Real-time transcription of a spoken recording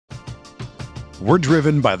We're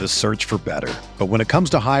driven by the search for better. But when it comes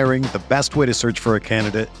to hiring, the best way to search for a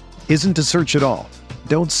candidate isn't to search at all.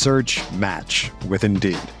 Don't search, match with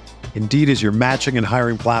Indeed. Indeed is your matching and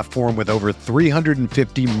hiring platform with over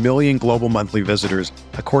 350 million global monthly visitors,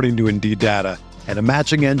 according to Indeed data, and a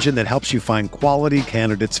matching engine that helps you find quality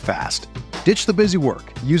candidates fast. Ditch the busy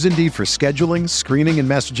work. Use Indeed for scheduling, screening, and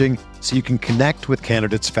messaging so you can connect with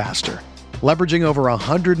candidates faster. Leveraging over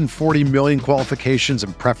 140 million qualifications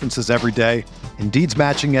and preferences every day, Indeed's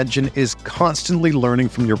matching engine is constantly learning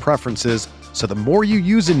from your preferences, so the more you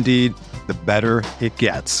use Indeed, the better it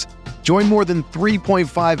gets. Join more than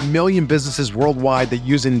 3.5 million businesses worldwide that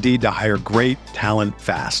use Indeed to hire great talent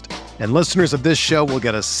fast. And listeners of this show will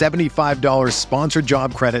get a $75 sponsored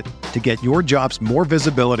job credit to get your jobs more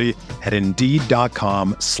visibility at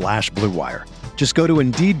Indeed.com/Blue Wire. Just go to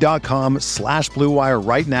Indeed.com/Blue Wire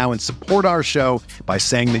right now and support our show by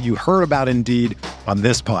saying that you heard about Indeed on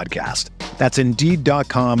this podcast. That's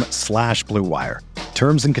Indeed.com/Blue Wire.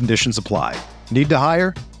 Terms and conditions apply. Need to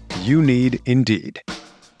hire? You need Indeed.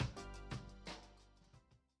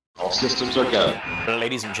 All systems are go.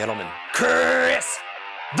 Ladies and gentlemen, Chris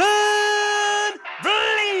Van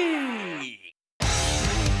Vliet.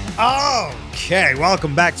 Okay,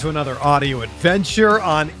 welcome back to another audio adventure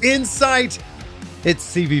on Insight. It's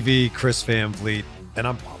CVV, Chris Van Vliet, and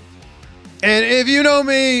I'm pumped. And if you know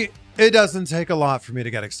me, it doesn't take a lot for me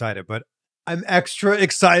to get excited, but I'm extra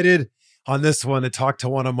excited on this one to talk to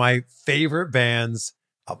one of my favorite bands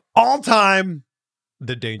of all time,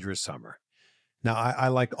 The Dangerous Summer. Now, I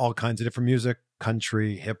like all kinds of different music,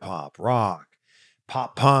 country, hip hop, rock,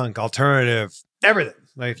 pop punk, alternative, everything.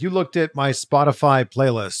 Like if you looked at my Spotify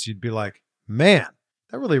playlist, you'd be like, man,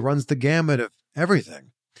 that really runs the gamut of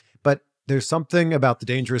everything. But there's something about The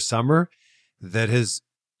Dangerous Summer that has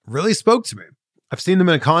really spoke to me. I've seen them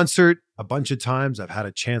in a concert a bunch of times. I've had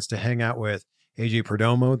a chance to hang out with AJ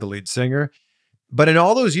Perdomo, the lead singer. But in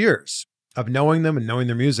all those years of knowing them and knowing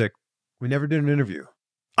their music, we never did an interview.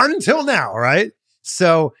 Until now, right?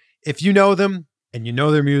 So if you know them and you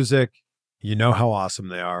know their music, you know how awesome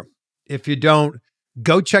they are. If you don't,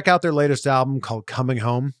 go check out their latest album called Coming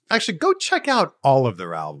Home. Actually, go check out all of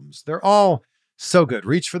their albums. They're all so good.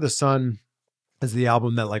 Reach for the Sun is the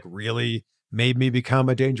album that like really made me become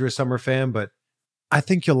a Dangerous Summer fan, but I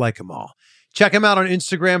think you'll like them all. Check them out on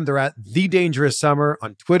Instagram. They're at The Dangerous Summer.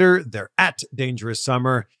 On Twitter, they're at Dangerous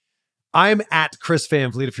Summer. I'm at Chris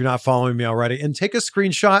Van Vliet if you're not following me already. And take a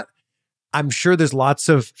screenshot. I'm sure there's lots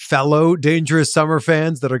of fellow Dangerous Summer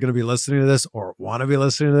fans that are going to be listening to this or want to be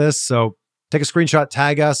listening to this. So take a screenshot,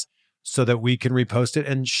 tag us so that we can repost it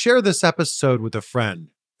and share this episode with a friend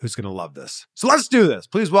who's going to love this. So let's do this.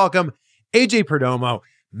 Please welcome AJ Perdomo,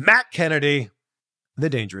 Matt Kennedy, The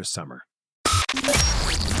Dangerous Summer.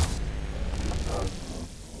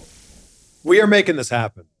 We are making this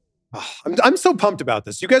happen. Oh, I'm so pumped about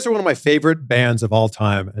this. You guys are one of my favorite bands of all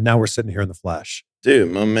time, and now we're sitting here in the flesh. Dude,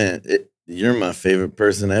 my man, you're my favorite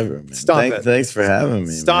person ever, man. Stop it. Thanks for having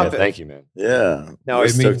me. Stop man. it. Thank you, man. Yeah. No, we're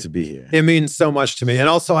stoked to be here. It means so much to me. And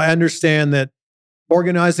also, I understand that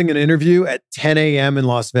organizing an interview at 10 a.m. in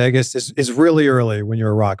Las Vegas is really early when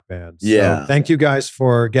you're a rock band. So yeah. Thank you guys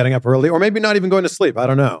for getting up early, or maybe not even going to sleep. I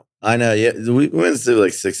don't know. I know. Yeah. We went to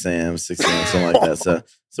like 6 a.m., something like that.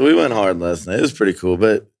 So we went hard last night. It was pretty cool,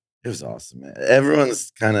 but it was awesome, man.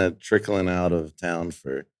 Everyone's kind of trickling out of town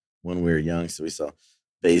for when we were young. So we saw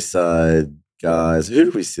Bayside guys. Who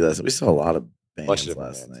did we see last night? We saw a lot of bands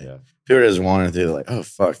last night. Yeah. People just wanted to, they're like, oh,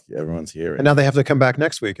 fuck, everyone's here. Right and now they have to come back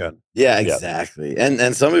next weekend. Yeah, exactly. Yeah.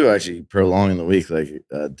 And some people are actually prolonging the week. Like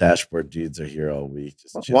Dashboard dudes are here all week.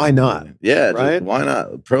 Why not? Yeah, right? Why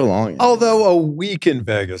not? Prolong it. Although a week in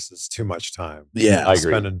Vegas is too much time. Yeah, I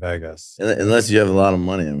agree. Spend in Vegas. Unless you have a lot of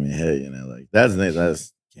money. I mean, hey, like that's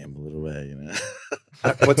gamble it away,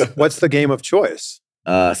 What's the game of choice?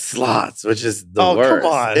 Slots, which is the worst.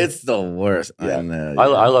 Come on. It's the worst. Yeah. I know.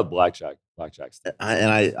 I love blackjack. Blackjack's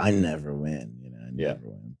I never win. I never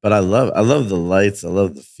win. But I love the lights. I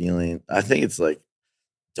love the feeling. I think it's like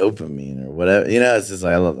dopamine or whatever. It's just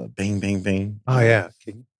like I love the bing, bing, bing. Oh yeah.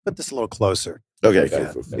 Can you put this a little closer? Okay,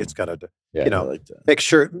 cool. It's got to, I like that. Make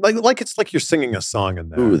sure, like it's like you're singing a song in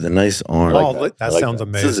there. Ooh, the nice arm. That sounds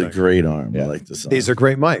amazing. This is a great arm. Yeah. I like this. These are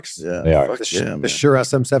great mics. Yeah, they are. The Shure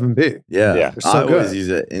SM7B. Yeah, they're so I good. always use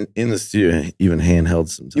it in the studio, even handheld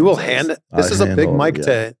sometimes. You will hand it. This is a big mic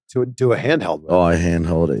to do a handheld with. Oh, I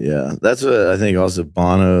handhold it. Yeah, that's what I think. Also,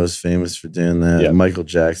 Bono is famous for doing that. Yeah. Michael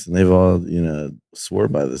Jackson. They've all swore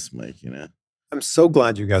by this mic. I'm so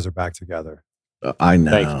glad you guys are back together. I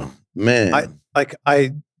know, man.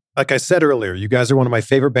 Like I said earlier, you guys are one of my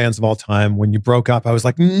favorite bands of all time. When you broke up, I was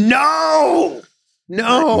like, no.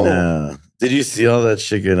 Did you see all that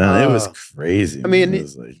shit go down? It was crazy. I mean, it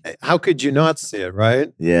was like, how could you not see it,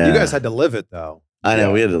 right? yeah. You guys had to live it, though. I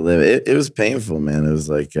know, we had to live it. It was painful, man. It was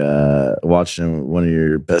like watching one of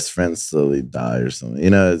your best friends slowly die or something. You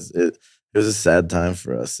know, it was a sad time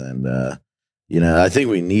for us. And, you know, I think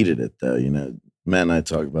we needed it, though. You know, Matt and I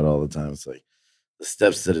talk about it all the time. It's like the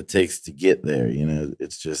steps that it takes to get there. You know,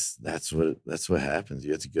 it's just that's what happens.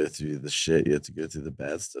 You have to go through the shit. You have to go through the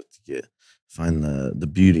bad stuff to find the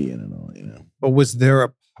beauty in it all, you know. But was there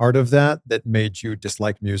a part of that made you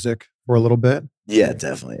dislike music for a little bit? Yeah,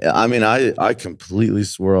 definitely. I mean, I completely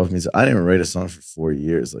swore off music. I didn't write a song for 4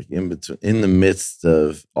 years, like in the midst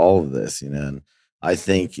of all of this, you know. And I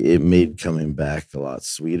think it made coming back a lot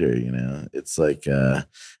sweeter, you know. It's like, and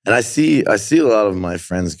I see a lot of my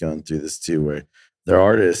friends going through this too, where they're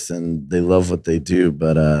artists and they love what they do,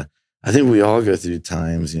 but I think we all go through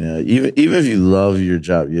times, you know. Even if you love your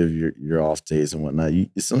job, you have your off days and whatnot.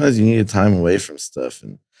 Sometimes you need a time away from stuff,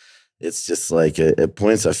 and it's just like at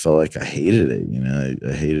points I felt like I hated it, you know.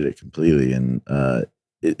 I hated it completely, and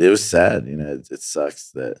it was sad, you know. It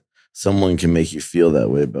sucks that someone can make you feel that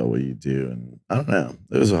way about what you do, and I don't know.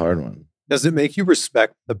 It was a hard one. Does it make you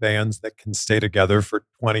respect the bands that can stay together for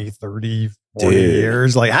 20, 30, 40 Dude.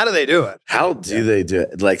 years? Like, how do they do it? How do they do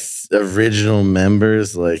it? Like original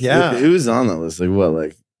members, like Yeah. who's on that list? Like what?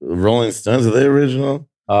 Like Rolling Stones? Are they original?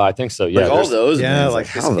 I think so. Yeah, Like all those. Yeah, bands, like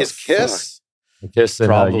how the is Kiss? Kiss and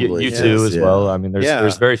Probably, you yes, too as yeah. well. I mean, there's Yeah.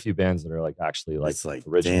 very few bands that are like actually like It's like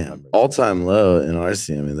original damn, members. all time low in our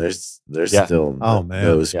scene. I mean, there's Yeah. still Oh, man.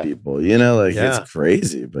 those Yeah. people. You know, like Yeah. it's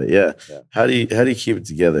crazy. But yeah, Yeah. how do you keep it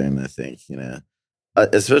together? And I think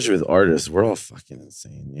especially with artists, we're all fucking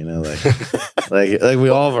insane. You know, like we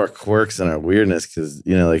all have our quirks and our weirdness because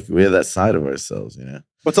you know, like we have that side of ourselves. You know,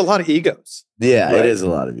 Well, it's a lot of egos. yeah, Right. it is a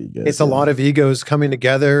lot of ego. It's a lot of egos coming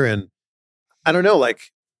together. And I don't know, like,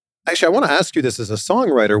 actually, I want to ask you this as a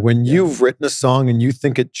songwriter. When you've written a song and you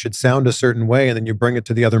think it should sound a certain way, and then you bring it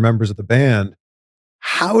to the other members of the band,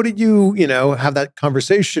 how did you, have that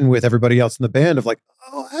conversation with everybody else in the band of like,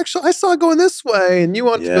 oh, actually, I saw it going this way and you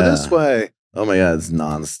want to go this Yeah. way? Oh my God, it's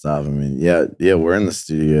nonstop. I mean, yeah, we're in the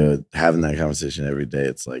studio having that conversation every day.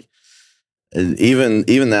 It's like, and even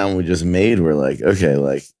that one we just made, we're like, okay,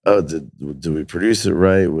 like, oh, did we produce it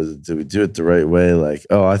right? Did we do it the right way? Like,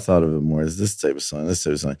 oh, I thought of it more as this type of song, this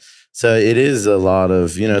type of song. So it is a lot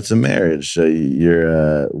of, it's a marriage. So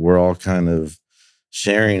we're all kind of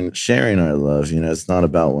sharing our love. It's not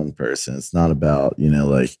about one person. It's not about,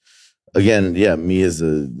 like, again, yeah, me as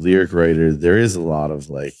a lyric writer, there is a lot of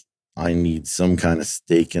like, I need some kind of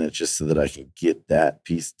stake in it just so that I can get that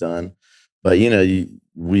piece done. But,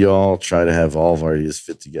 we all try to have all of our ideas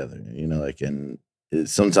fit together, and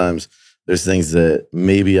sometimes there's things that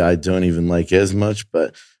maybe I don't even like as much,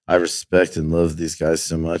 but I respect and love these guys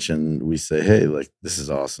so much. And we say, hey, like, this is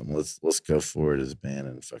awesome. Let's go forward as a band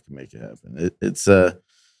and fucking make it happen. It's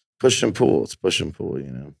push and pull. It's push and pull,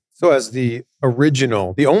 So as the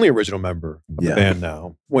only original member of the Yeah. band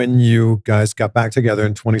now, when you guys got back together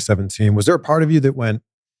in 2017, was there a part of you that went,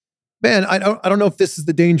 man, I don't know if this is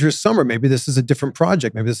the Dangerous Summer. Maybe this is a different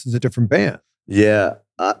project. Maybe this is a different band. Yeah.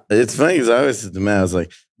 It's funny because I always said to Matt, I was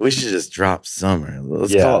like, we should just drop Summer.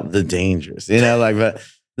 Let's Yeah. call it The Dangerous,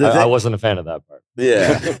 but I wasn't a fan of that part.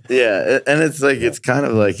 yeah. Yeah. And it's like, it's kind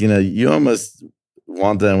of like, you almost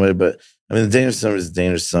want that way, but I mean, The Dangerous Summer is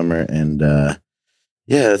Dangerous Summer. And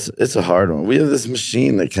yeah, it's a hard one. We have this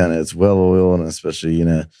machine that kind of, it's well oiled, and especially,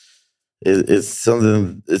 it's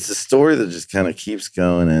something, it's a story that just kind of keeps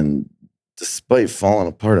going. And despite falling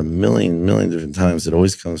apart a million different times, it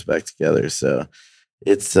always comes back together. So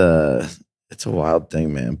it's a wild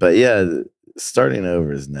thing, man. But yeah, starting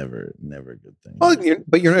over is never a good thing. Well,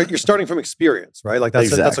 but you're starting from experience, right? Like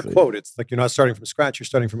that's a Exactly. quote. It's like you're not starting from scratch. You're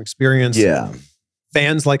starting from experience. Yeah.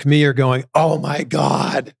 Fans like me are going, oh my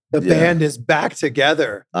God, the Yeah. band is back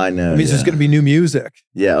together. I know. It means there's going to be new music.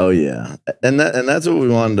 Yeah, oh yeah. And that's what we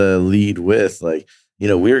wanted to lead with. Like, we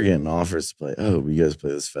were getting offers to play, oh, we guys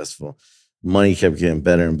play this festival. Money kept getting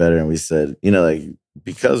better and better. And we said, like,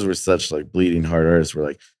 because we're such like bleeding heart artists, we're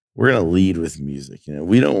like, we're gonna lead with music.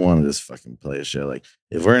 We don't want to just fucking play a show. Like,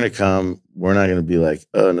 if we're gonna come, we're not gonna be like,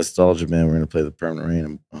 oh, nostalgia band, we're gonna play the Permanent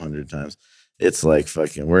Rain 100 times. It's like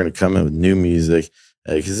fucking, we're gonna come in with new music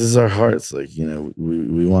because this is our hearts. Like,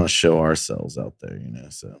 we want to show ourselves out there.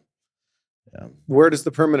 So yeah. Where does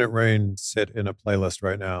the Permanent Rain sit in a playlist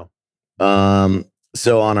right now?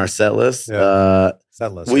 So on our set list, Yeah.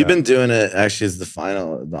 Set list. we've yeah. been doing it actually as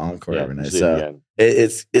the encore Yeah, every night. usually So again.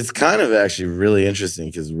 it's kind of actually really interesting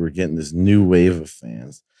because we're getting this new wave of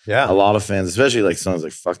fans. Yeah. A lot of fans, especially like songs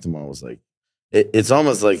like "Fuck Tomorrow" was like it's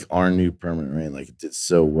almost like our new Permanent Rain. Like it did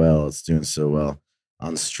so well. It's doing so well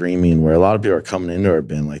on streaming, where a lot of people are coming into our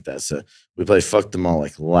band like that. So we play Fuck Them All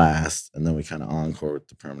like last, and then we kind of encore with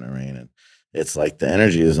the Permanent Rain. And it's like the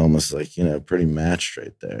energy is almost like, pretty matched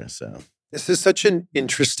right there. So This is such an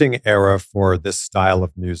interesting era for this style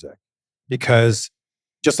of music because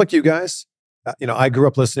just like you guys, I grew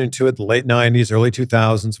up listening to it the late 90s, early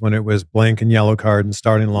 2000s when it was Blink and Yellowcard and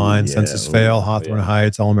Starting Line, Yeah. Census Fail, Hawthorne yeah.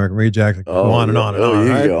 Heights, All American Reject, go on and on and oh, on.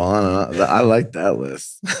 you Right? can go on and on. I like that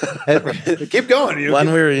list. Keep going. When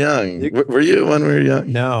we were young. Were you when we were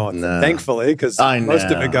young? No, No. thankfully, because I most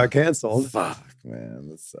of know. it got canceled. Fuck, man,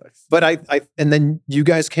 that sucks. But and then you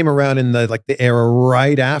guys came around in the era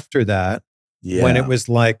right after that Yeah. when it was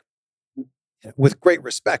like, with great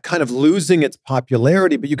respect, kind of losing its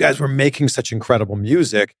popularity, but you guys were making such incredible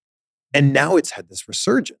music. And now it's had this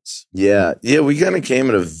resurgence. Yeah. We kind of came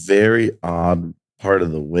at a very odd part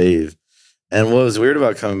of the wave. And what was weird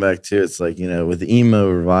about coming back too, it's like, with the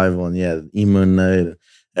emo revival and the emo night,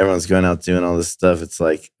 everyone's going out doing all this stuff. It's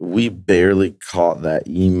like we barely caught that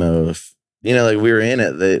emo. Like we were in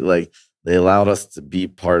it. They allowed us to be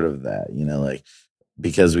part of that,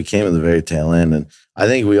 because we came at the very tail end. And I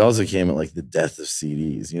think we also came at like the death of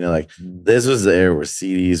CDs. This was the era where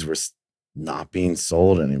CDs were not being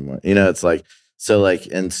sold anymore. It's like,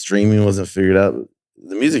 and streaming wasn't figured out.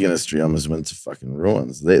 The music industry almost went to fucking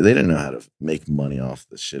ruins. They didn't know how to make money off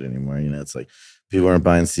this shit anymore. It's like people weren't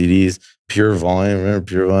buying CDs. Pure Volume, remember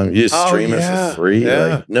Pure Volume? You just stream it for free. Yeah.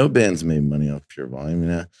 Like, no bands made money off Pure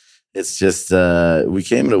Volume. It's just we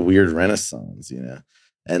came at a weird renaissance.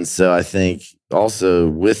 And so I think also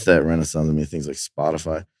with that renaissance, things like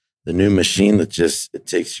Spotify, the new machine that it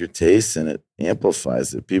takes your taste and it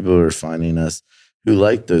amplifies it. People are finding us who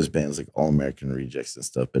like those bands like All American Rejects and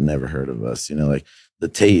stuff, but never heard of us. Like the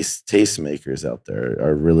taste makers out there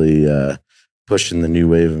are really pushing the new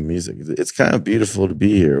wave of music. It's kind of beautiful to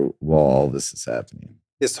be here while all this is happening.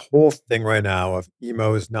 This whole thing right now of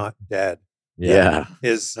emo is not dead Yeah.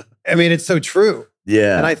 it's so true.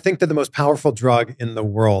 Yeah. And I think that the most powerful drug in the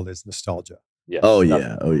world is nostalgia. Yes, Oh,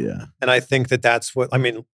 definitely. yeah. Oh, yeah. And I think that's what,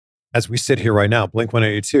 as we sit here right now,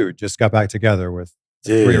 Blink-182 just got back together with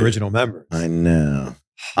Dude, 3 original members. I know.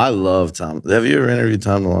 I love Tom. Have you ever interviewed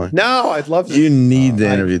Tom DeLonge? No, I'd love to. You need to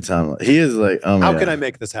I- interview Tom DeLonge. He is like, oh my How God. can I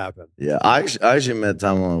make this happen? Yeah, I actually met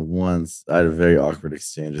Tom DeLonge once. I had a very awkward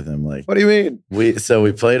exchange with him. Like What do you mean?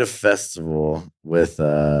 we played a festival with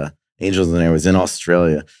Angels in the Air. It was in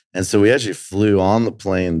Australia, and so we actually flew on the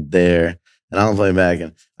plane there, and on the plane back,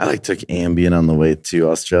 and I took Ambien on the way to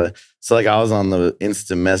Australia. So I was on the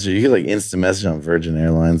instant message. You could instant message on Virgin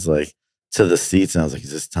Airlines to the seats, and I was like,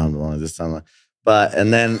 "Is this Tom DeLonge? Is this Tom DeLonge?" But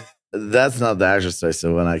and then that's not the actual story.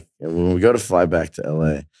 So when we go to fly back to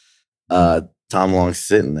LA, Tom DeLonge's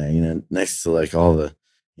sitting there, next to all the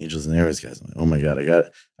Angels and Airways guys. I'm like, oh my God, I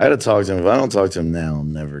got to talk to him. If I don't talk to him now,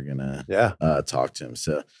 I'm never gonna talk to him.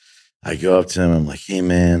 So I go up to him. I'm like, hey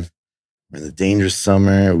man, we're in the Dangerous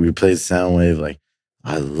Summer. We played Soundwave.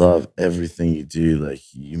 I love everything you do.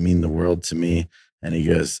 You mean the world to me. And he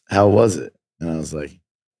goes, how was it? And I was like,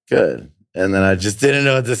 good. And then I just didn't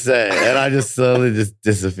know what to say. And I just slowly just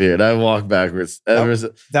disappeared. I walked backwards. That was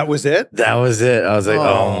it? That was it. I was like,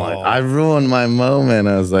 oh my, I ruined my moment.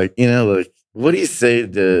 I was like, what do you say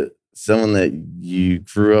to someone that you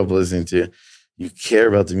grew up listening to? You care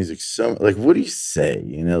about the music so much. What do you say?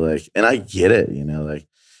 And I get it,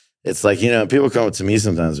 it's people come up to me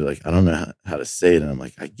sometimes, they're like, I don't know how to say it. And I'm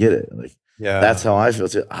like, I get it. That's how I feel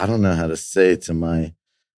too. I don't know how to say to my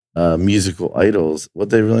musical idols what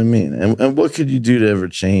they really mean. And what could you do to ever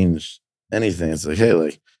change anything? It's like, hey,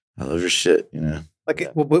 I love your shit,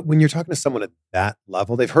 When you're talking to someone at that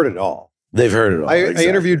level, they've heard it all. They've heard it all. I Exactly.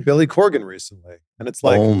 interviewed Billy Corgan recently, and it's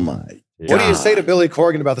like, oh my what do you say to God. Billy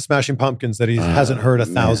Corgan about the Smashing Pumpkins that he hasn't heard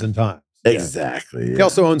 1,000 times? Exactly. He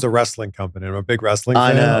also owns a wrestling company. I'm a big wrestling fan.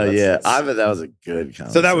 I know, yeah. That's- I bet that was a good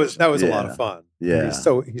conversation. So that was a lot of fun. Yeah.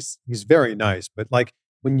 He's very nice, but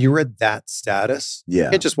when you're at that status, Yeah. you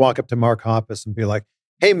can't just walk up to Mark Hoppus and be like,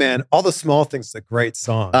 "Hey man, all the small things is a great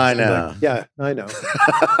song." I I'm know. like, yeah, I know.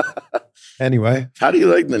 Anyway, How do you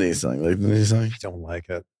like the new song? Like the new song? I don't like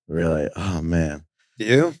it. Really? Oh man. Do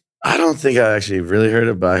you? I don't think I actually really heard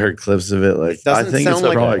it, but I heard clips of it. I Doesn't think it's sound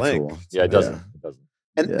like probably Blink. cool. Yeah, it doesn't. It doesn't.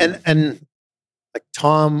 And Yeah. and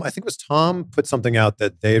Tom, I think it was Tom put something out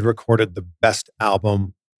that they had recorded the best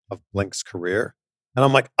album of Blink's career. And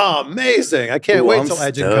I'm like, oh, amazing. I can't Ooh, wait I'm till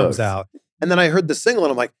Legend comes stoked. out. And then I heard the single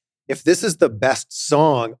and I'm like, if this is the best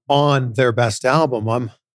song on their best album,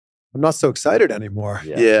 I'm not so excited anymore.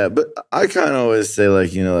 Yeah, but I kind of always say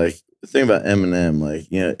the thing about Eminem,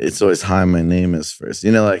 it's always "Hi, my name is" first.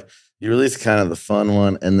 he released kind of the fun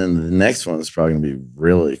one, and then the next one is probably gonna be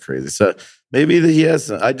really crazy. So maybe he has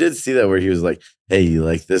some, I did see that where he was like, hey, you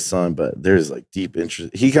like this song, but there's like deep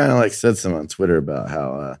interest. He kind of like said something on Twitter about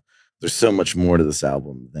how there's so much more to this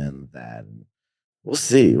album than that. And we'll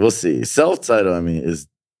see. Self-Titled, I mean, is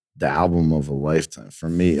the album of a lifetime for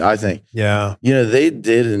me. I think, Yeah. they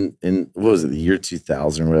did in what was it, the year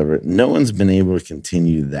 2000 or whatever. No one's been able to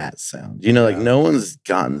continue that sound. Like no one's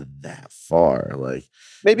gotten that far. Like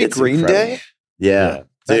Maybe it's Green incredible. Day. Yeah.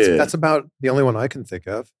 Dude, That's about the only one I can think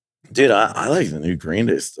of. dude, I like the new Green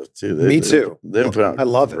Day stuff too. Me too. They put out I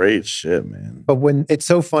love it. great shit, man. But when it's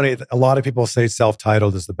so funny, a lot of people say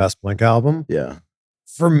Self-Titled is the best Blink album. Yeah.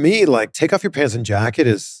 For me, like Take Off Your Pants and Jacket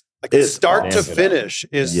is like It's start to awesome. finish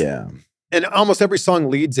is Yeah. and almost every song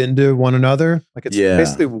leads into one another. Like it's Yeah.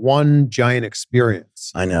 basically one giant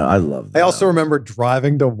experience. I know. I love that. I also remember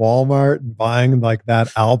driving to Walmart and buying like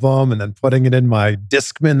that album and then putting it in my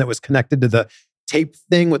Discman that was connected to the tape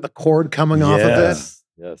thing with the cord coming off of it. Yes.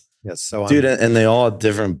 Yes. Yes, so Dude, and they all had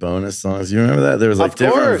different bonus songs. You remember that? There was like Of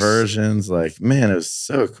different course. versions. Like, man, it was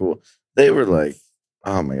so cool. They were like,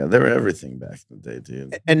 oh my God, they were everything back in the day,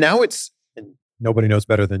 dude. and now it's and nobody knows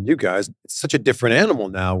better than you guys. It's such a different animal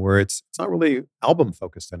now where it's not really album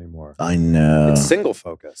focused anymore. I know. It's single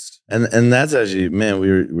focused. And that's actually, man,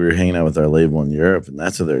 we were hanging out with our label in Europe, and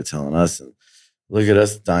that's what they were telling us. And look at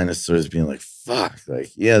us dinosaurs being like, fuck,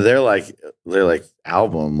 like, yeah, they're like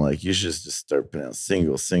album, like you should just start putting out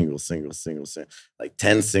single, like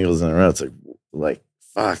 10 singles in a row. It's like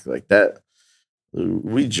fuck, like that.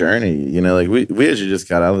 We journey, like we actually just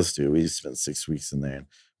got out of the studio. We spent 6 weeks in there, and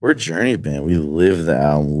we're a journey band. We live the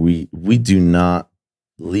album. We do not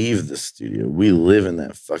leave the studio. We live in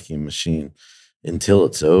that fucking machine until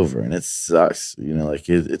it's over, and it sucks. Like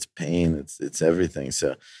it's pain. It's everything.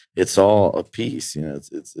 So it's all a piece.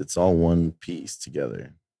 It's all one piece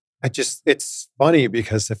together. It's funny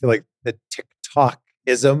because I feel like the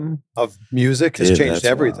TikTok-ism of music has Dude, changed that's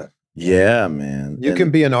everything. wild. Yeah, man. You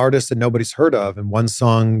can be an artist that nobody's heard of, and one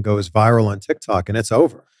song goes viral on TikTok, and it's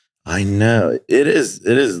over. I know it is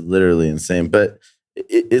literally insane, but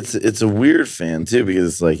it's a weird fan too, because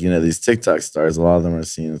it's like these TikTok stars. A lot of them are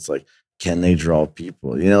seen. It's like, can they draw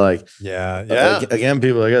people? Like Yeah. again,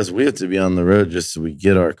 people like us, we have to be on the road just so we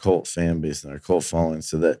get our cult fan base and our cult following,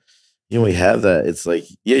 so that we have that. It's like,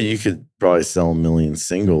 yeah, you could probably sell 1 million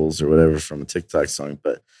singles or whatever from a TikTok song,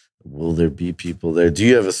 but will there be people there? Do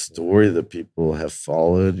you have a story that people have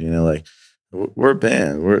followed? Like we're a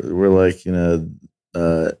band. We're like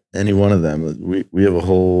any one of them. We have a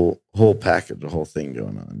whole package, a whole thing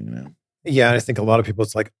going on. Yeah, and I think a lot of people,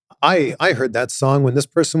 it's like, I heard that song when this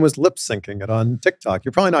person was lip syncing it on TikTok.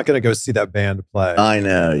 You're probably not going to go see that band play, I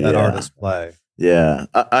know, that yeah. artist play. Yeah,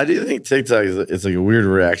 I do think TikTok it's like a weird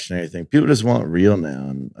reactionary thing. People just want real now,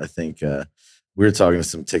 and I think we were talking to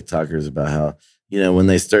some TikTokers about how when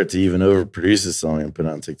they start to even overproduce a song and put it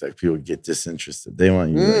on TikTok, people get disinterested. They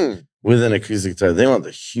want you like, with an acoustic guitar. They want the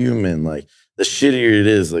human, like the shittier it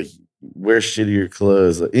is, like wear shittier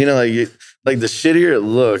clothes, like the shittier it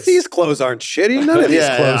looks. These clothes aren't shitty. None of these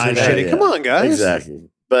clothes I are know, shitty. yeah. Come on, guys. Exactly.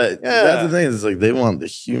 But Yeah. that's the thing. It's like they want the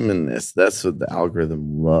humanness. That's what the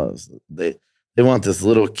algorithm loves. They want this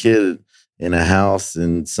little kid in a house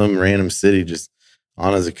in some random city just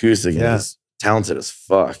on his acoustic and Yeah. he's talented as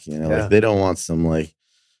fuck. Yeah. Like they don't want some like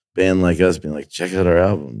band like us being like, check out our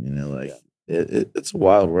album. It's a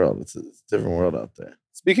wild world. It's a different world out there.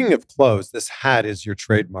 Speaking of clothes, this hat is your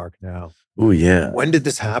trademark now. Oh yeah. When did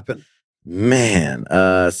this happen? Man.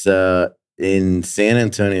 So in San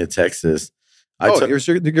Antonio, Texas, Here's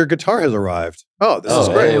your guitar has arrived. Oh, this is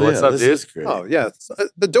Oh, great. hey, what's up, this dude? is great. Oh, yeah.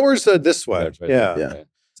 The door's this way. That's right. Yeah. Yeah.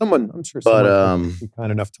 I'm sure But, someone would be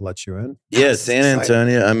kind enough to let you in. Yeah, That's San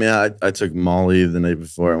exciting. Antonio. I mean, I took Molly the night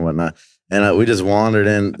before and whatnot, and we just wandered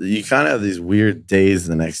in. You kind of have these weird days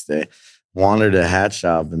the next day. Wandered a hat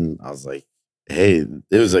shop, and I was like, hey,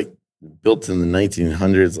 it was like built in the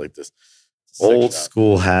 1900s, like this old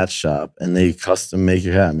school hat shop, and they custom make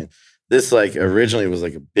your hat. I mean, this like originally was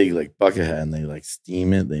like a big like bucket hat, and they like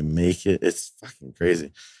steam it, they make it. It's fucking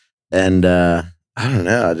crazy. And I don't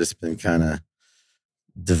know. I've just been kind of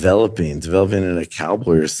developing in a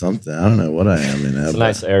cowboy or something. I don't know what I am in. It's a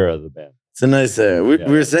nice era of the band. It's a nice era. We Yeah,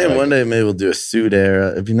 were saying I one like day maybe we'll do a suit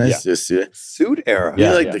era. It'd be nice to do a suit. Suit era. You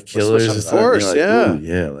Yeah, like yeah. the We're Killers, switching or it something? up. Of course, You're yeah. ooh,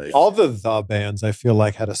 yeah, like All the bands I feel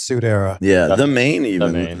like had a suit era. yeah. The Definitely. Main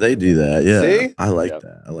even Main. they do that. Yeah, See? I like Yeah.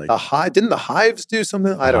 that. I like Didn't the Hives do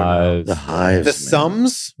something? I don't know. the Hives. The man.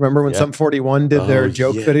 Sums. Remember when Yeah. Sum 41 did their Oh,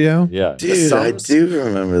 joke yeah. video Yeah. Dude, I Sums? do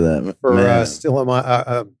remember that. for Man. Still in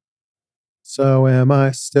My So am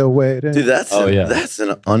I still waiting? Dude, that's Oh, yeah. that's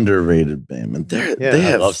an underrated band, man. Yeah, They I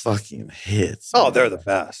have love- fucking hits. oh, man. they're the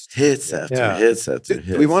best. hits after Yeah. hits after Do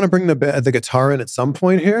hits. we want to bring the guitar in at some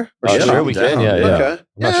point here? Or Oh, should sure, we? we down, can. Yeah, yeah. yeah. Okay.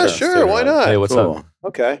 I'm not Yeah, sure. sure. Why not? Hey, what's Cool. up,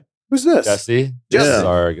 Okay. Who's this? Jesse? Jesse. This is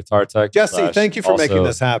our guitar tech. Jesse, thank you for making also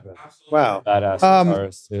this happen. Wow. Badass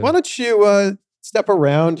guitarist too. Why don't you step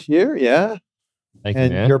around here? Yeah. Thank you,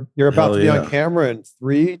 And man. you're about Hell to be yeah. on camera in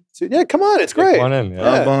 3, 2. Yeah, come on. It's Come great. on in. Yeah.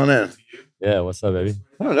 Yeah. Hop on in. Yeah. What's up, baby?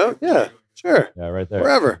 I don't know. Yeah, sure. Yeah, right there.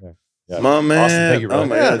 Wherever. Yeah. Yeah. My man. Awesome. Thank you, oh brother.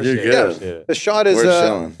 my Yeah, god, Appreciate you're it. good. Appreciate it. The shot is We're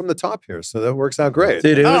chilling. from the top here, so that works out great.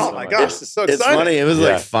 Dude, it was, oh my gosh, it's so It's exciting. funny. It was Yeah.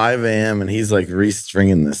 like 5 a.m. and he's like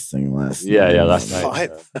restringing this thing last Yeah, night. yeah, last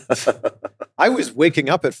night. Fine. I was waking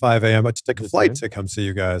up at 5 a.m. to take a Yes, flight sir. to come see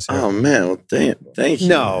you guys. Here. Oh man, well, thank you.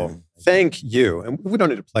 No, man. thank you. And we don't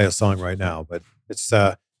need to play a song right now, but it's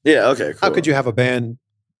Yeah, okay, cool. how could you have a band,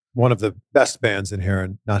 one of the best bands in here,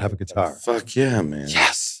 and not have a guitar? Fuck yeah, man.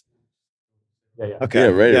 Yes. Yeah, yeah. Okay. Yeah,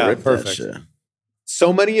 ready to rip that perfect. shit.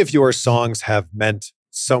 So many of your songs have meant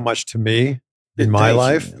so much to me in my Thank you,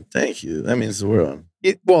 life. man. Thank you. That means the world.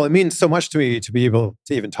 It means so much to me to be able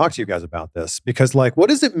to even talk to you guys about this because, like, what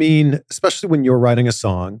does it mean, especially when you're writing a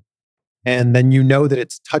song and then you know that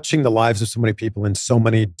it's touching the lives of so many people in so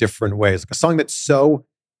many different ways? Like a song that's so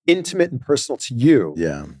intimate and personal to you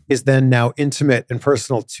Yeah. is then now intimate and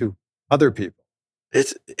personal to other people.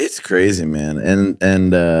 It's crazy, man.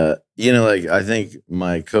 And you know, like I think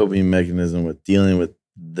my coping mechanism with dealing with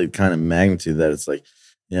the kind of magnitude that it's like,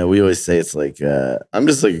 you know, we always say it's like I'm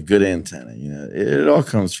just like a good antenna, you know. It all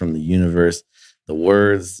comes from the universe, the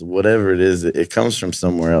words, whatever it is, it comes from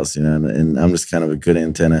somewhere else, you know, and I'm just kind of a good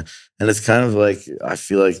antenna. And it's kind of like I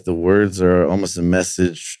feel like the words are almost a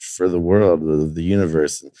message for the world, the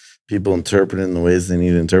universe, and people interpret it in the ways they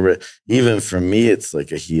need to interpret it. Even for me, it's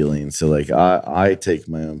like a healing. So like I take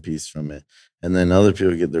my own piece from it, and then other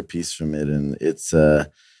people get their piece from it, and it's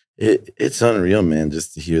unreal, man,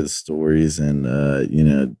 just to hear the stories. And you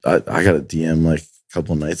know, I got a DM like a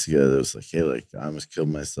couple nights ago that was like, hey, like I almost killed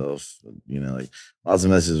myself, you know, like lots of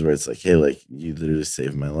messages where it's like, hey, like you literally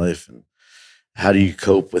saved my life. And how do you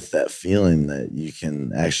cope with that feeling that you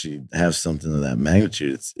can actually have something of that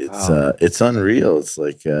magnitude? It's unreal. It's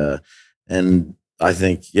like and I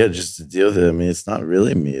think, yeah, just to deal with it, I mean, it's not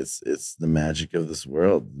really me. It's the magic of this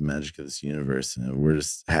world, the magic of this universe. And we're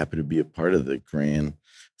just happy to be a part of the grand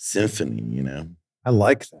symphony, you know? I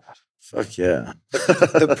like that. Fuck yeah.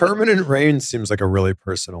 The Permanent Rain seems like a really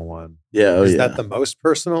personal one. Yeah, oh Is yeah. that the most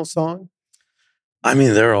personal song? I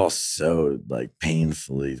mean, they're all so like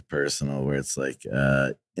painfully personal where it's like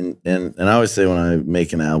and I always say when I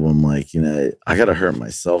make an album, like, you know, I gotta hurt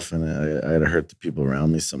myself in it. I gotta hurt the people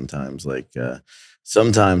around me sometimes. Like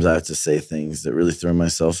sometimes I have to say things that really throw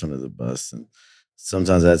myself under the bus. And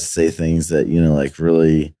sometimes I have to say things that, you know, like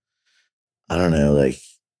really, I don't know, like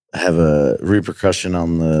have a repercussion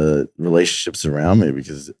on the relationships around me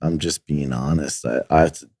because I'm just being honest. I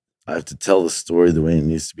have to tell the story the way it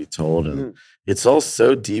needs to be told. And it's all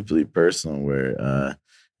so deeply personal where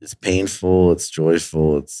it's painful, it's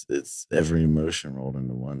joyful, it's every emotion rolled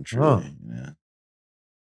into one, truly. Yeah.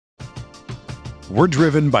 We're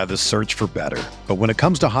driven by the search for better. But when it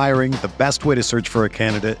comes to hiring, the best way to search for a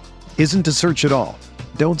candidate isn't to search at all.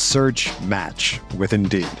 Don't search, match with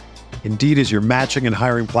Indeed. Indeed is your matching and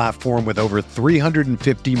hiring platform with over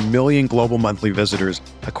 350 million global monthly visitors,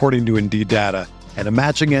 according to Indeed data, and a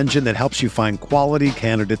matching engine that helps you find quality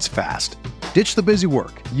candidates fast. Ditch the busy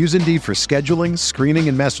work. Use Indeed for scheduling, screening,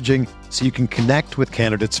 and messaging so you can connect with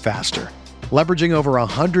candidates faster. Leveraging over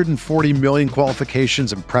 140 million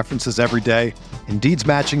qualifications and preferences every day, Indeed's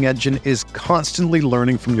matching engine is constantly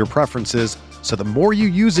learning from your preferences, so the more you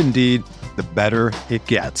use Indeed, the better it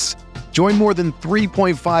gets. Join more than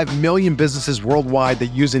 3.5 million businesses worldwide that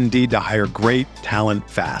use Indeed to hire great talent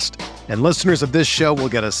fast. And listeners of this show will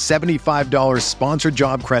get a $75 sponsored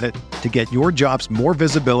job credit to get your jobs more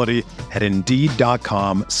visibility at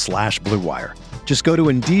Indeed.com/Blue Wire. Just go to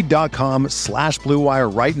Indeed.com/Blue Wire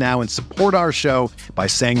right now and support our show by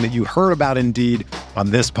saying that you heard about Indeed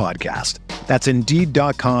on this podcast. That's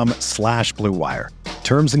Indeed.com/Blue Wire.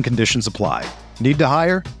 Terms and conditions apply. Need to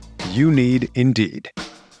hire? You need Indeed.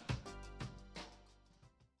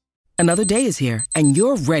 Another day is here, and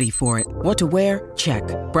you're ready for it. What to wear? Check.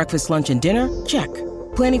 Breakfast, lunch, and dinner? Check.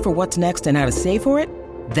 Planning for what's next and how to save for it?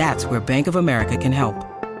 That's where Bank of America can help.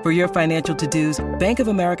 For your financial to-dos, Bank of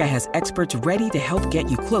America has experts ready to help get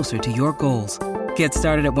you closer to your goals. Get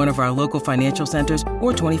started at one of our local financial centers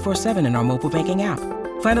or 24/7 in our mobile banking app.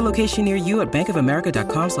 Find a location near you at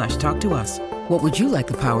bankofamerica.com/talktous. What would you like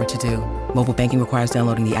the power to do? Mobile banking requires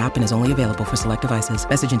downloading the app and is only available for select devices.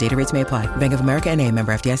 Message and data rates may apply. Bank of America N.A.,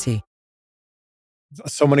 member FDIC.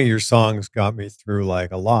 So many of your songs got me through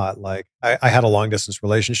like a lot. Like I had a long distance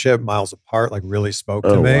relationship, miles apart, like really spoke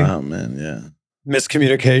to me. Wow, man, yeah.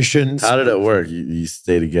 Miscommunications. How did it work? You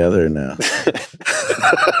stay together now?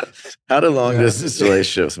 How do long distance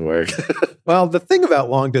relationships work? Well, the thing about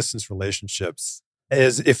long distance relationships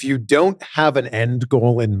is if you don't have an end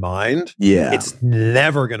goal in mind, Yeah, it's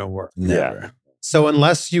never going to work. never. So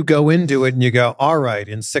unless you go into it and you go, all right,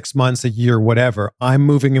 in 6 months, a year, whatever, I'm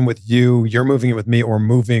moving in with you, you're moving in with me, or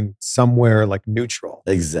moving somewhere like neutral.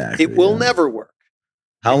 Exactly. It will yeah. never work.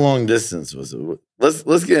 How long distance was it?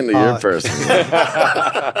 Let's get into your personal.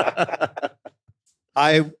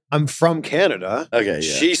 I'm from Canada. Okay, yeah.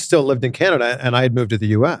 She still lived in Canada, and I had moved to the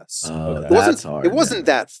U.S. Oh, It wasn't, that's hard. It wasn't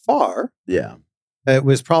that far. Yeah, It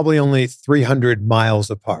was probably only 300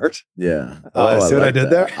 miles apart. yeah. See what I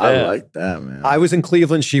did that. there? I Yeah. like that, man. I was in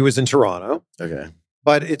Cleveland. She was in Toronto. Okay.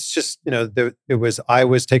 But it's just, I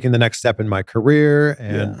was taking the next step in my career,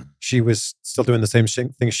 and Yeah. she was still doing the same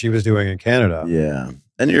thing she was doing in Canada. Yeah,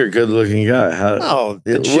 and you're a good-looking guy. How? Oh,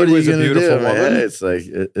 What she are you was a gonna beautiful do, man? woman. It's like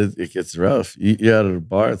it gets rough. You're out at a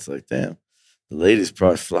bar. It's like, damn, the ladies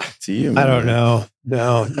probably flock to you. Man. I don't know.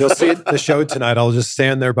 No, you'll see the show tonight. I'll just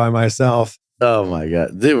stand there by myself. Oh my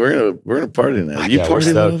god, dude, we're gonna party now. You Yeah, we're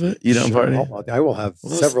party a little stoked. bit? You don't party? I will have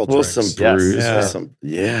several Well, drinks. some Yes. brews.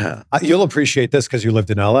 Yeah. Yeah. You'll appreciate this because you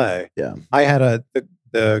lived in LA. Yeah. I had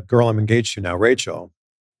the girl I'm engaged to now, Rachel.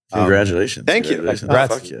 Congratulations. Thank you. Congratulations.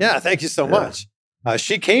 Congrats. Fuck Yeah, thank you so Yeah. much.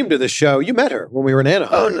 She came to the show. You met her when we were in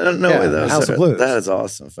Anaheim. Oh no Yeah, way! That House of Blues. That is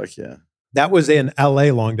awesome. Fuck yeah. That was an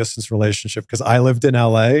LA long distance relationship because I lived in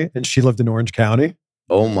LA and she lived in Orange County.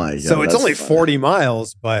 Oh my god. So it's that's only fun. 40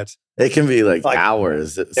 miles, but It can be like, Like,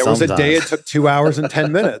 hours. there was a day it took 2 hours and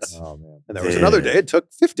 10 minutes. Oh man. And there was another day it took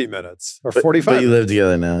 50 minutes or 45 But you minutes. live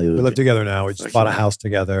together now. We live together now. We just Fuck bought a yeah. house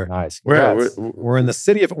together. Nice. Where? Congrats. We're in the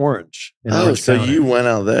city of Orange. In Oh, Orange so County. you went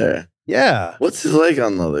out there. Yeah. What's it like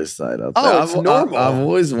on the other side out there? Oh, it's normal. I've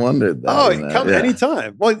always wondered that. Oh, you know? come Yeah.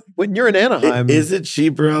 anytime. Well, when you're in Anaheim. Is it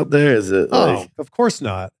cheaper out there? Is it Oh, like? of course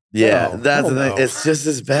not. Yeah, no, that's the hell thing. no. It's just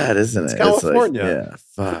as bad, isn't It's it? California. It's like, yeah,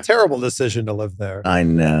 It's a fuck. terrible decision to live there. I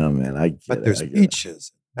know, man. I get But it. there's I get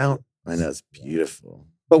beaches, mountains. it. I know it's beautiful.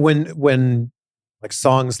 But when like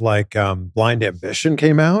songs like Blind Ambition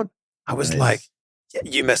came out, I was Nice. like, yeah,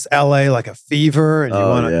 you miss LA like a fever, and you Oh,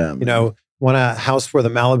 want to, yeah, want a house where the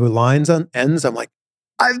Malibu lines ends. I'm like,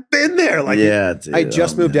 I've been there. Like, yeah, dude. I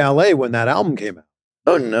just moved to LA when that album came out.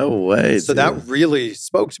 Oh no way! So dude. that really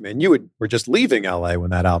spoke to me. And you were just leaving LA when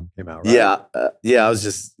that album came out, right? Yeah, I was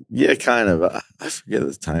just kind of. I forget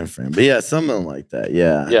the time frame, but yeah, something like that.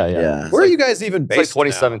 Yeah, Yeah. Where are you guys even It's like based? now?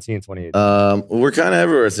 2017, 2018. We're kind of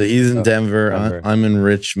everywhere. So he's in Denver. Denver. I'm in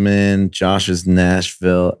Richmond. Josh is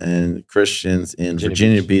Nashville, and Christian's in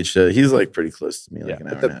Virginia Beach. So he's like pretty close to me, like Yeah. an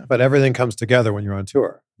hour and a half. But everything comes together when you're on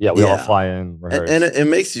tour. Yeah, we all yeah. fly in, rehearse. And it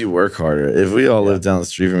makes you work harder. If we all Yeah. live down the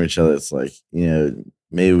street from each other, it's like,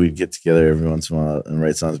 maybe we'd get together every once in a while and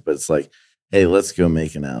write songs, but it's like, hey, let's go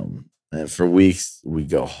make an album. And for weeks, we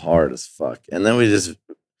go hard as fuck. And then we just,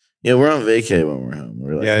 we're on vacay when we're home.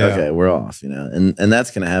 We're like, Yeah, yeah. okay, we're off, And that's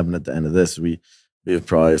going to happen at the end of this. We have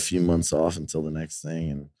probably a few months off until the next thing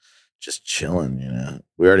and just chilling,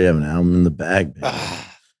 We already have an album in the bag, baby.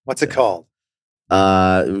 What's it called?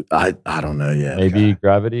 I don't know yet. Maybe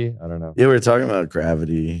Gravity. I don't know. Yeah, we were talking about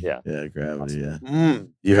Gravity. Yeah. Yeah, Gravity, Awesome. yeah.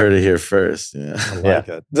 You heard it here first. Yeah. I like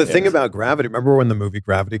it. The thing about Gravity, remember when the movie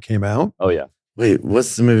Gravity came out? Oh yeah. Wait,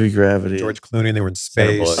 what's the movie Gravity? George Clooney, and they were in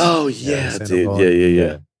Sandra space. Bullock. Oh Yeah, yeah, Sandra dude. Bullock.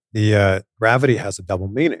 Yeah. The gravity has a double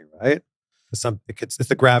meaning, right? It's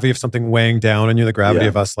the gravity of something weighing down on you, the gravity Yeah.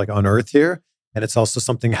 of us like on Earth here. And it's also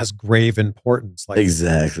something that has grave importance. Like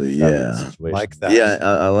Exactly. Yeah. Situation. like that. Yeah,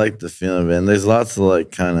 I like the feeling of it. And there's lots of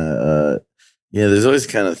like kind of there's always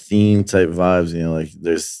kind of theme type vibes, like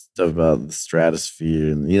there's stuff about the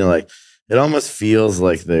stratosphere and like it almost feels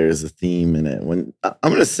like there's a theme in it. When I'm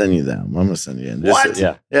gonna send you that. I'm gonna send you in. What?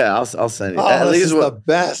 Yeah. Yeah, I'll send you. Oh, At this least is what the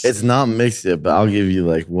best. it's not mixed yet, but I'll give you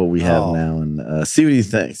like what we have Oh. now and see what you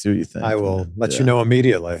think. I will let Yeah. you know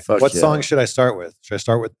immediately. Fuck What yeah. song should I start with? Should I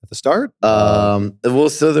start with at the start? Well,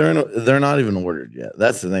 so they're not even ordered yet.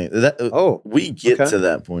 That's the thing. Oh, We get okay. to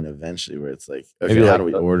that point eventually where it's like, okay, Maybe how like do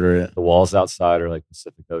we the- order it? The walls outside are like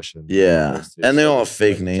Pacific Ocean. Yeah, Those two. and they all have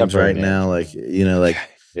fake names Temporary right names. now. Like like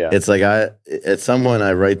Yeah. it's like at some point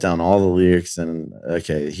I write down all the lyrics and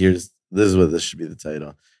okay, this is what this should be the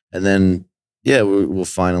title, and then we'll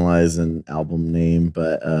finalize an album name.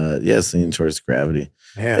 But leaning towards Gravity.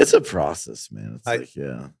 man. It's a process, man. It's I- like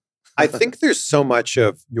I think there's so much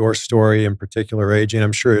of your story in particular, AJ, and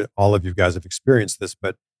I'm sure all of you guys have experienced this,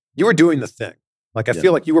 but you were doing the thing. Like, I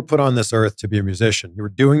feel like you were put on this earth to be a musician. You were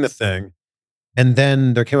doing the thing. And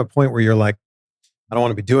then there came a point where you're like, I don't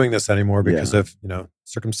want to be doing this anymore because of,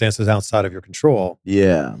 circumstances outside of your control.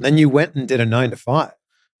 Yeah. And then you went and did a 9 to 5.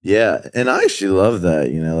 Yeah. And I actually love that,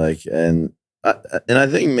 and I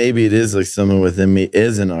think maybe it is like someone within me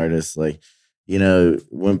is an artist. Like,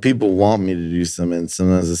 when people want me to do something,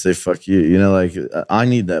 sometimes I say, fuck you, I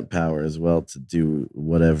need that power as well to do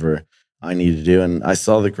whatever I need to do. And I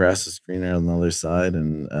saw the grass was greener on the other side.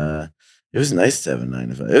 And, it was nice to have a 9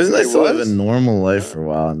 to 5. It was nice to live a normal life for a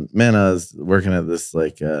while. And man, I was working at this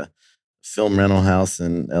film rental house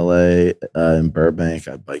in LA, in Burbank.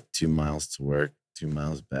 I'd bike 2 miles to work, 2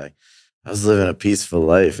 miles back. I was living a peaceful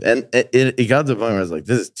life. And it got to the point where I was like,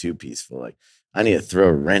 this is too peaceful. Like, I need to throw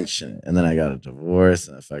a wrench in it. And then I got a divorce.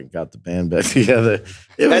 And if I got the band back together,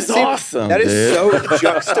 it was awesome. That is so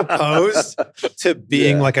juxtaposed to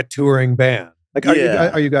being like a touring band. Like,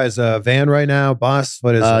 are you guys a van right now? Bus?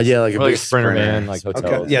 What is it? Yeah, like a big Sprinter van, like hotels.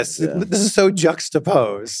 Okay. Yes, this is so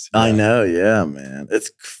juxtaposed. I know, yeah, man. It's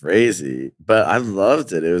crazy. But I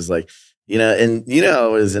loved it. It was like, and I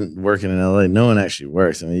wasn't working in LA. No one actually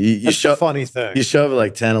works. I mean, you show a funny thing. You show up at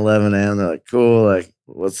like 10, 11 a.m. They're like, cool, like,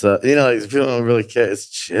 what's up? Like people don't really care. It's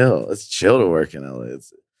chill. It's chill to work in LA.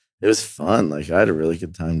 It was fun. Like I had a really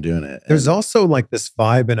good time doing it. There's also like this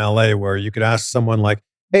vibe in LA where you could ask someone like,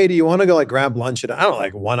 hey, do you want to go like grab lunch at, I don't know,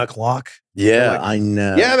 like 1 o'clock? Yeah, like, I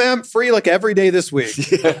know. Yeah, man, I'm free like every day this week.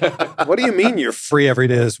 What do you mean you're free every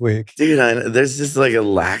day this week? Dude, I know. There's just like a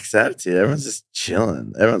lax attitude. Everyone's just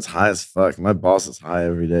chilling. Everyone's high as fuck. My boss is high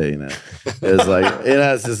every day, It was like,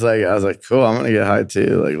 it's just like, I was like, cool, I'm going to get high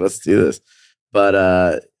too. Like, let's do this.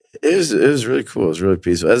 But it was really cool. It was really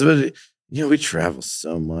peaceful. Everybody, we travel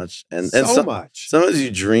so much. And much. Sometimes you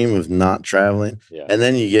dream of not traveling. Yeah. And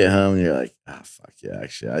then you get home and you're like, fuck yeah,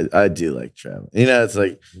 actually, I do like traveling. It's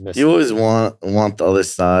like, you always want the other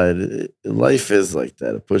side. Life is like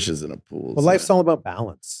that. It pushes in a pool. Well, life's all about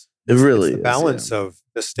balance. It really is. The balance of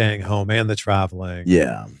the staying home and the traveling.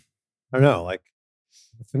 Yeah. I don't know. Like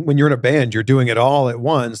when you're in a band, you're doing it all at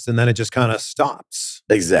once and then it just kind of stops.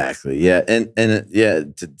 Exactly. Yeah. And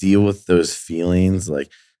to deal with those feelings,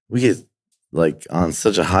 like we get like on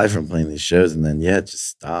such a high from playing these shows and then it just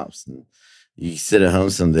stops. And you sit at home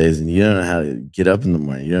some days and you don't know how to get up in the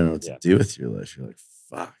morning. You don't know what to do with your life. You're like,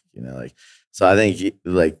 fuck, so I think you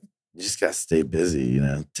just got to stay busy,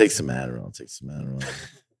 take some Adderall.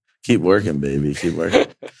 Keep working, baby. Keep working.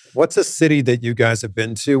 What's a city that you guys have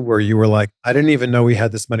been to where you were like, I didn't even know we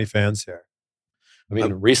had this many fans here? I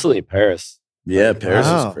mean, recently Paris. Yeah, Paris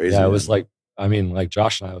is crazy. Yeah, it was like,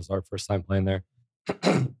 Josh and I, it was our first time playing there.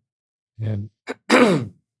 And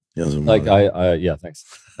thanks.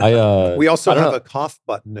 We also have a cough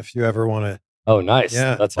button if you ever want to. Oh, nice.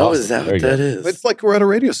 Yeah. That's awesome. Oh, is that what that is? It's like we're at a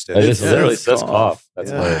radio station. It just literally says cough.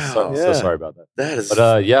 That's hilarious. Wow. So sorry about that. That is.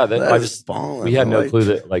 But we had no clue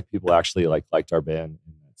that like people actually liked our band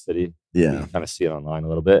in that city. Yeah. You kind of see it online a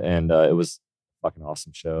little bit, and it was a fucking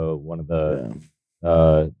awesome show. One of the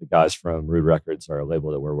guys from Rude Records, our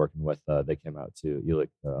label that we're working with, they came out to Ulick,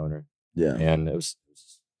 the owner. Yeah. And it was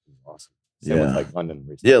awesome. Same with like London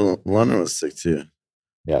recently. Yeah, London was sick too.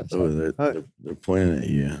 Yeah. They're pointing at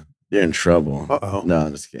you. You're in trouble. Uh-oh. No,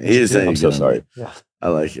 I'm just kidding. I'm so sorry. Yeah. I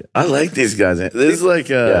like it. I like these guys. This is like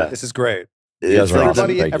this is great.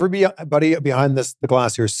 Everybody behind the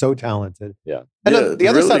glass here is so talented. Yeah. And the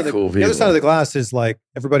other really side of the other side of the glass is like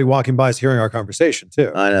everybody walking by is hearing our conversation too.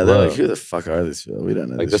 I know. They're like, who the fuck are these people? We don't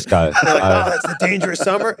know. Like this guy. Like, that's the dangerous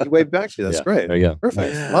summer. He waved back to you. That's great. There you go.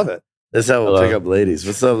 Perfect. Yeah. Love it. That's how we'll pick up ladies.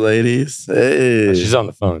 What's up, ladies? Hey. She's on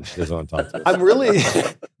the phone. She doesn't want to talk to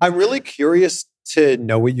us. I'm really curious to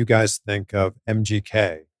know what you guys think of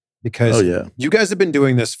MGK because you guys have been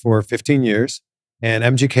doing this for 15 years and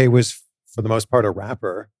MGK was for the most part a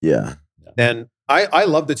rapper. Yeah. And I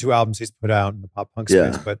love the 2 albums he's put out in the pop punk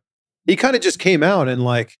space, but he kind of just came out and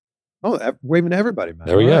like, waving to everybody, man.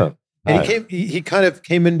 There we go. And he kind of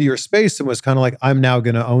came into your space and was kind of like, I'm now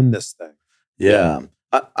going to own this thing. Yeah.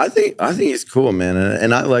 I think he's cool, man.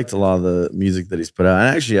 And I liked a lot of the music that he's put out. And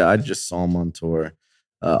actually, I just saw him on tour,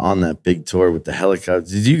 on that big tour with the helicopter.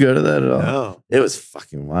 Did you go to that at all? No. It was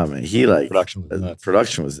fucking wild, man.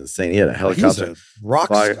 Production was insane. He had a helicopter. He's a rock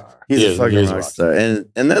star. He's a fucking rock star. And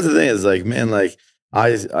that's the thing is like, man, like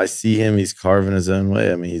I see him, he's carving his own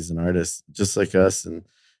way. I mean, he's an artist just like us. And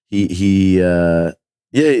he it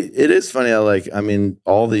is funny how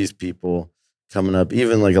all these people coming up,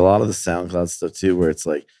 even like a lot of the SoundCloud stuff too, where it's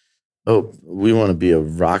like, oh, we want to be a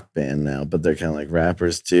rock band now, but they're kind of like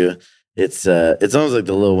rappers too. it's almost like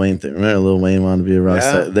the Lil Wayne thing. Remember Lil Wayne wanted to be a rock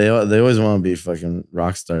star? They always want to be fucking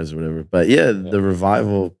rock stars or whatever. But yeah, the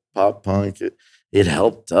revival pop punk, it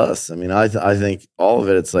helped us. I mean, I think all of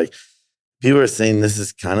it, it's like people are saying this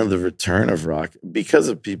is kind of the return of rock because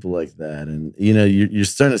of people like that. And, you know, you're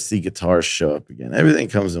starting to see guitars show up again. Everything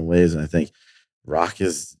comes in waves. And I think rock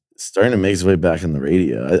is starting to make its way back on the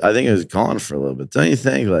radio. I think it was gone for a little bit. Don't you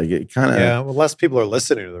think? Like it kind of. Yeah, well, less people are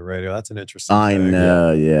listening to the radio. That's an interesting I thing.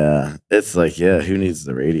 know, yeah. It's like, who needs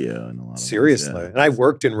the radio? In a lot of Seriously. ways, And I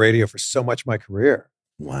worked in radio for so much of my career.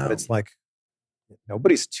 Wow. But it's like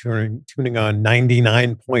nobody's tuning on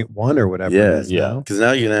 99.1 or whatever it is now. Because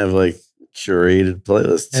now you can have like curated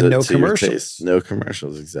playlists And no to your commercials. taste. No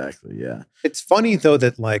commercials, exactly. Yeah. It's funny though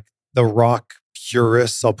that like the rock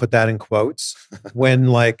purists, I'll put that in quotes, when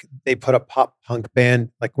like they put a pop punk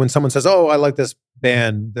band, like when someone says, "Oh, I like this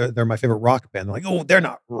band, they're my favorite rock band," they're like, "Oh, they're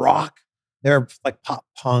not rock, they're like pop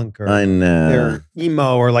punk or I know. they're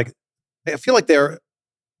emo," or like I feel like they're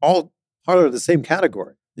all part of the same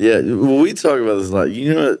category. Yeah. Well, we talk about this a lot.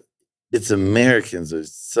 You know what? It's Americans are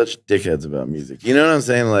such dickheads about music. You know what I'm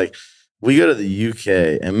saying? Like we go to the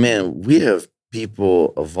UK and man, we have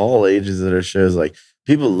people of all ages at our shows. Like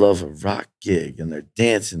people love a rock gig and they're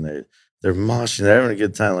dancing, they're moshing, they're having a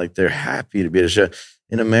good time. Like they're happy to be at a show.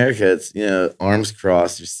 In America, it's, you know, arms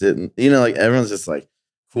crossed, you're sitting, you know, like everyone's just like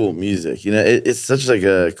cool music. You know, it's such like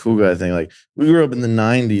a cool guy thing. Like we grew up in the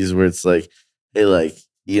 90s where it's like, hey, like,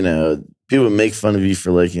 you know, people would make fun of you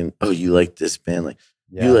for liking, oh, you like this band. Like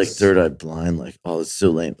you like Third Eye Blind. Like, oh, it's so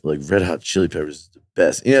lame. Like Red Hot Chili Peppers is the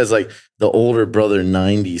best. You know, it's like the older brother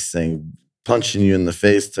 90s thing punching you in the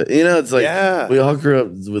face. You know, it's like we all grew up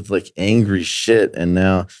with like angry shit. And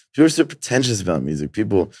now people are so pretentious about music.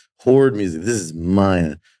 People hoard music. This is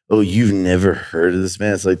mine. Oh, you've never heard of this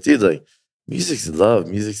band? It's like, dude, like music's love.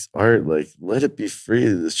 Music's art. Like, let it be free.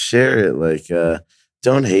 Just share it. Like,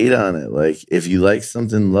 don't hate on it. Like, if you like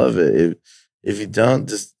something, love it. If you don't,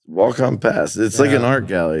 just walk on past. It's like an art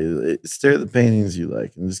gallery. Stare at the paintings you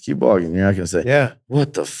like and just keep walking. You're not going to say,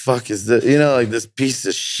 what the fuck is this? You know, like this piece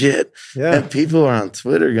of shit. Yeah. And people are on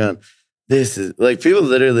Twitter going, this is like, people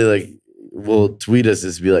literally like will tweet us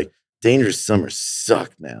this, be like, Dangerous Summer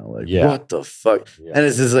suck now. Like, what the fuck? Yeah. And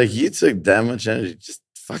it's just like, you took that much energy, just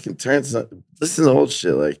fucking listen to old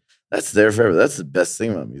shit. Like, that's there forever. That's the best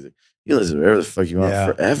thing about music. You listen to whatever the fuck you want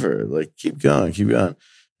forever. Like, keep going, keep going.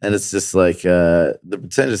 And it's just like the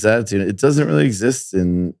pretentious attitude. It doesn't really exist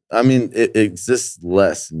it exists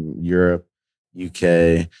less in Europe,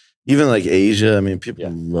 UK, even like Asia. I mean, people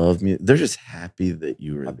love me. They're just happy that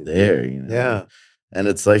you were there, you know? Yeah. And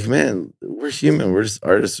it's like, man, we're human. We're just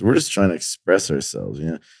artists. We're just trying to express ourselves,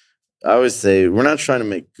 you know? I always say, we're not trying to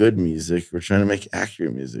make good music. We're trying to make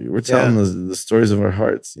accurate music. We're telling the stories of our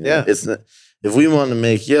hearts. You know? It's not, if we want to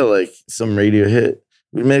make, like some radio hit,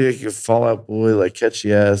 we make like a Fall Out Boy, like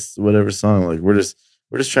catchy ass, whatever song. Like we're just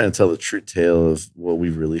trying to tell the true tale of what we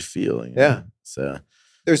really feel. You know? So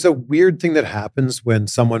there's a weird thing that happens when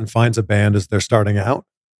someone finds a band as they're starting out,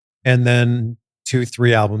 and then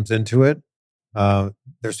 2-3 albums into it,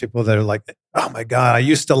 there's people that are like, oh my God, I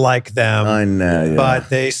used to like them. I know, but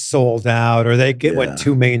they sold out or they went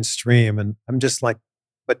too mainstream. And I'm just like,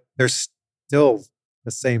 but they're still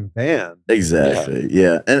the same band. Exactly.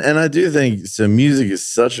 Yeah. And I do think so. Music is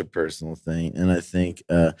such a personal thing. And I think,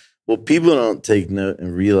 people don't take note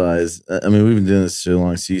and realize, I mean, we've been doing this so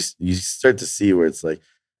long. So you start to see where it's like,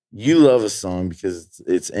 you love a song because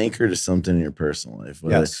it's anchored to something in your personal life.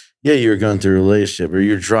 Whether, you were going through a relationship or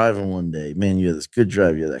you're driving one day, man, you had this good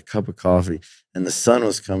drive, you had that cup of coffee and the sun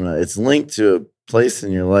was coming out. It's linked to a place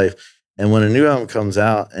in your life. And when a new album comes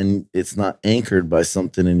out and it's not anchored by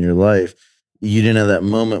something in your life, you didn't have that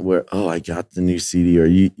moment where, oh, I got the new CD, or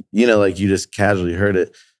you know, like you just casually heard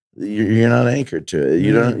it. You're not anchored to it.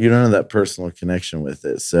 You don't have that personal connection with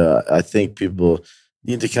it. So I think people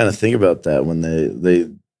need to kind of think about that when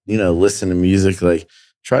they you know, listen to music. Like,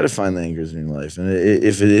 try to find the anchors in your life, and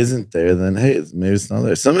if it isn't there, then hey, maybe it's not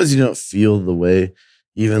there. Sometimes you don't feel the way,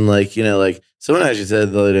 even like, you know, like someone actually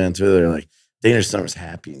said the other day on Twitter, like Dangerous Summer's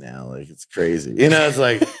happy now. Like it's crazy. You know, it's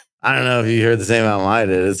like. I don't know if you heard the same album I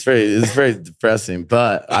did. It's very depressing,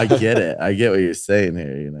 but I get it. I get what you're saying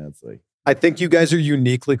here. You know, it's like, I think you guys are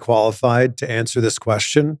uniquely qualified to answer this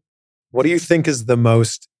question. What do you think is the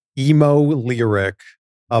most emo lyric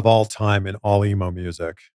of all time in all emo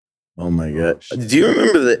music? Oh my God. Do you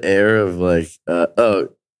remember the era of like,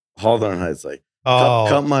 Hawthorne Heights, like,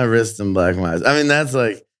 cut my wrist and black my eyes? I mean, that's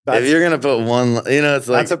like, if you're going to put one, you know, it's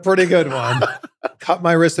like. That's a pretty good one. Cut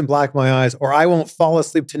my wrist and black my eyes, or I won't fall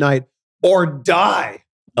asleep tonight or die.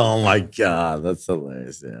 Oh my god, that's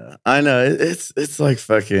hilarious. Yeah, I know. It's like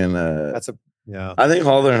fucking. That's a yeah. I think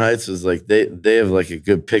Hawthorne Heights was like they have like a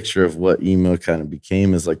good picture of what emo kind of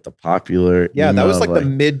became as like the popular. Yeah, that emo was of, like the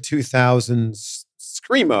mid 2000s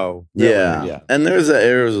screamo. really. Yeah. And there was that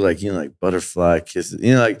era was like, like butterfly kisses,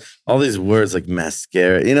 like all these words like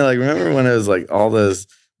mascara, like remember when it was like all those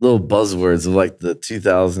little buzzwords of like the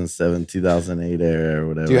 2007, 2008 era or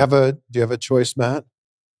whatever. Do you have a choice, Matt?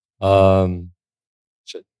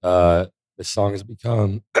 The song has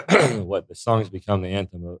become what? The song has become the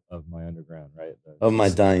anthem of my underground, right? Of My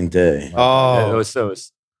Dying Day. Oh. It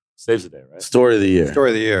was Saves the Day, right? Story of the Year.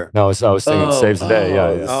 Story of the year. No, I was singing Saves the Day.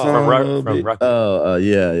 Yeah. From Record.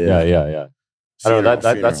 Yeah. I don't know. Funeral,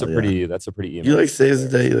 That's a yeah. pretty emo. You like Saves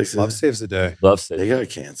the Day? You like Saves Love saves the day. Love Saves. They got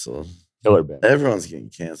canceled. Killer band. Everyone's getting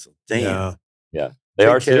canceled. Damn. Yeah. They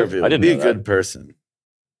Take are care of too. people. I didn't Be know a good person.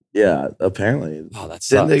 Yeah, apparently. Oh, that's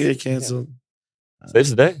Didn't they get canceled? Saves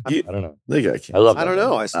the Day? You- I don't know. They got canceled. I love. I don't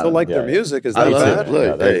know. I still don't like know. their Yeah. music. Is I that love bad? it. Look,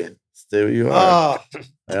 Yeah, they- hey, stay where you are. Oh,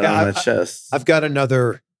 I got yeah, on my chest. I've got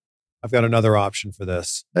another option for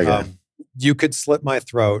this. Okay. You could slit my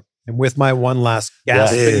throat, and with my one last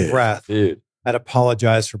gasping Dude. breath, Dude. I'd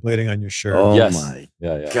apologize for bleeding on your shirt. Oh Yes. my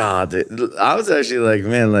Yeah. god! Dude. I was actually like,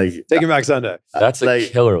 man, like Taking Back Sunday. That's a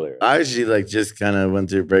like, killer lyric. I actually like just kind of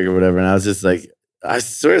went through a break or whatever, and I was just like, I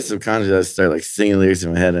swear subconsciously I started like singing lyrics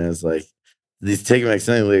in my head, and it's like these Taking Back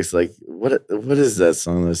Sunday lyrics, like what is that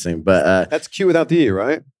song they're singing? But That's Q without the E,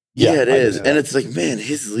 right? yeah, Yeah, it I is, do. and it's like, man,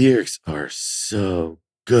 his lyrics are so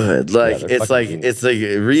good. Like they're it's fucking like genius. it's like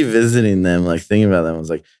revisiting them, like thinking about them. I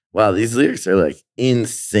was like, wow, these lyrics are like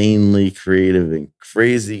insanely creative and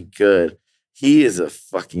crazy good. He is a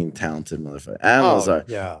fucking talented motherfucker. Animals are.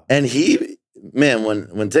 Yeah. And he, man,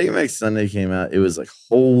 when Taking Back Sunday came out, it was like,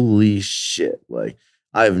 holy shit. Like,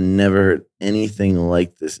 I've never heard anything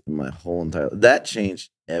like this in my whole entire life. That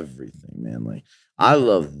changed everything, man. Like, I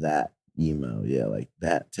love that emo. Yeah, like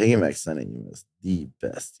that. Taking Back Sunday emo is the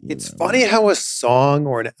best emo. It's funny how a song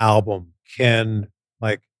or an album can,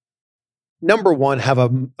 like, number one, have a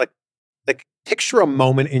like picture a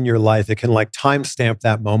moment in your life. It can like timestamp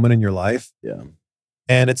that moment in your life. Yeah.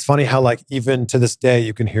 And it's funny how like even to this day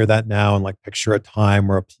you can hear that now and like picture a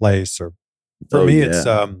time or a place. Or for Oh, me,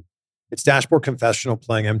 yeah. it's Dashboard Confessional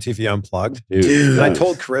playing MTV Unplugged. Dude. And I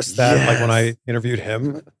told Chris that like when I Yes. interviewed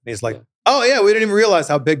him, and he's like, "Oh yeah, we didn't even realize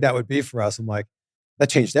how big that would be for us." I'm like, that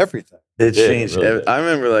changed everything. It Yeah, it changed. really did. I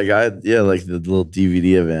remember like like the little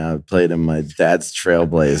DVD of it. I played in my dad's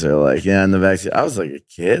Trailblazer, like in the backseat. I was like a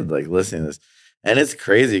kid, like listening to this, and it's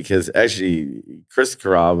crazy because actually Chris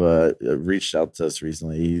Carrabba reached out to us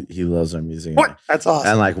recently. He loves our music. What? That's awesome.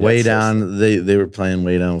 And like Yeah, Way it's so Down, they were playing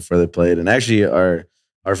Way Down before they played, and actually our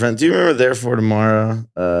friend, do you remember Therefore Tomorrow,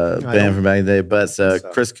 don't. band from back in the day? But So-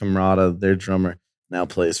 Chris Camrata, their drummer, now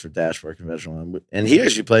plays for Dashboard Confessional, and he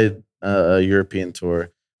actually played a European tour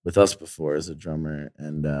with us before as a drummer,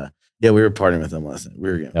 and yeah, we were partying with him last night. We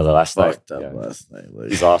were getting Yeah, the last night. fucked up Yeah. last night. Like,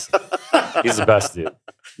 He's awesome. He's the best, dude.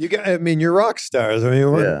 I mean, you're rock stars. I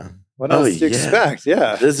mean, what, Yeah, what Oh, else do you yeah. expect?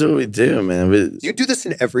 Yeah. this is what we do, man. Do you do this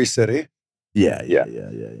in every city? Yeah.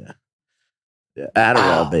 Adderall,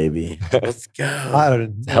 Wow. baby. Let's go. I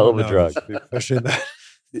don't Hell of a know. drug. Pushing that.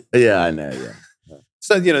 Yeah, I know. Yeah.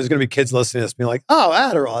 So, there's going to be kids listening to this being like, oh,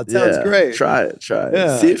 Adderall, it sounds Yeah, great. Try it.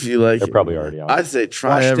 Yeah. See if you like They're it. probably already on it. I'd say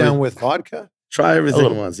try Wash every, down with vodka. try everything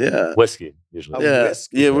little. once. Yeah. Whiskey, usually. Oh, Yeah.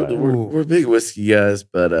 whiskey. Yeah. Yeah. We're big whiskey guys,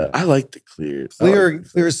 but I like the clear.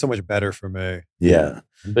 Clear is so much better for me. Yeah.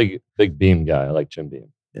 I'm a big Beam guy. I like Jim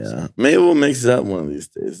Beam. Yeah. Maybe we'll mix it up one of these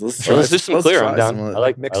days. Let's try. Let's do some let's clear. try I'm down. some of I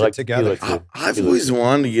like Mix I it like together. tequila, too. I've Tequila. always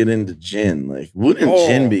wanted to get into gin. Like, wouldn't Oh.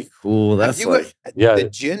 gin be cool? That's Have you- like, Yeah. The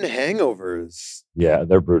gin hangovers. Yeah,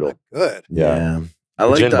 they're brutal. Not good. Yeah. I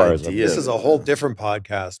like Gin the bars are- idea. This of is it, a whole though. different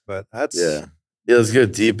podcast, but that's Yeah. Yeah. Let's go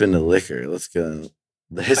deep into liquor. Let's go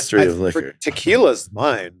the history of for liquor. Tequila's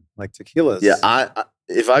mine. Like tequila's. Yeah, I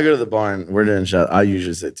if I go to the bar and we're doing shot, I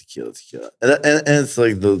usually say tequila, and it's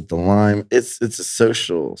like the lime. It's a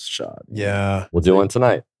social shot. Yeah. We'll do one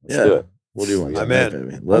tonight. Let's do it. We'll do one. I'm tonight, in.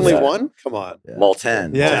 baby. Let's Only go. one? Come on. Yeah. Multiple.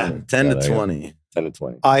 10, Yeah. 10 Yeah, to there you go. 20. 10 to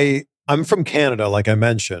 20. I'm from Canada, like I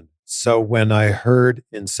mentioned. So when I heard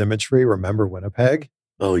In Symmetry, Remember Winnipeg,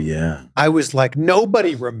 Oh yeah, I was like,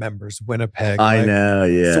 nobody remembers Winnipeg. I Like, know.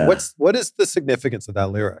 Yeah. So what is the significance of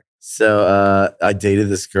that lyric? So I dated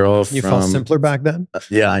this girl You from. felt simpler back then?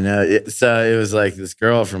 Yeah, I know. So it was like this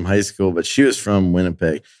girl from high school, but she was from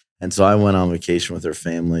Winnipeg. And so I went on vacation with her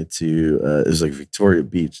family to, it was like Victoria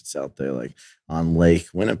Beach. It's out there, like on Lake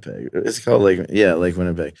Winnipeg. It's called Lake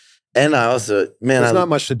Winnipeg. And I also, man, There's not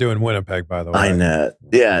much to do in Winnipeg, by the way. I know.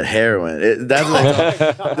 Yeah, heroin. That's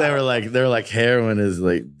what they were like heroin is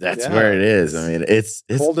like that's Yeah. where it is. I mean, it's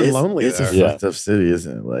Cold and lonely It's a there. Yeah. fucked up city,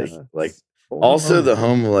 isn't it? Like Yeah. like Cold and also lonely. the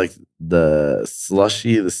home of like the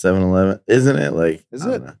slushy, the 7-Eleven, isn't it? Like Is I it?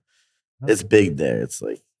 don't know. It's big there. It's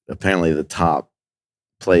like apparently the top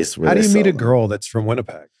place where How do they you meet sell a them. girl that's from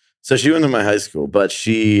Winnipeg? So she went to my high school, but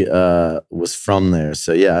she was from there.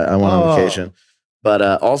 So yeah, I went Oh. on vacation. But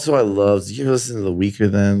also I loved, you ever listen to the Weaker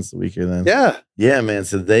Thans? Yeah. Yeah, man.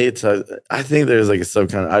 So I think there's like a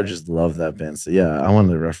subcon. I just love that band. So yeah, I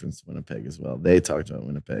wanted to reference Winnipeg as well. They talked about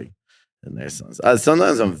Winnipeg in their songs.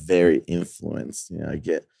 Sometimes I'm very influenced. You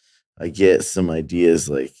know, I get some ideas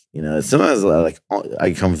like, you know, sometimes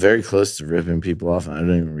I come very close to ripping people off and I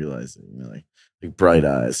don't even realize it. You know, like Bright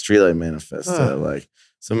Eyes, Streetlight Manifesto, like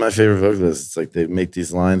some of my favorite vocalists. It's like they make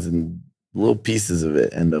these lines and little pieces of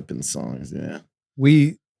it end up in songs. You know.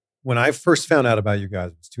 When I first found out about you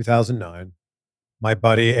guys, it was 2009. My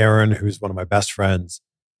buddy Aaron, who's one of my best friends,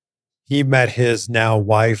 he met his now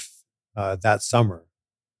wife that summer,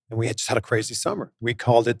 and we had just had a crazy summer. We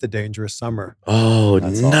called it the Dangerous Summer Oh,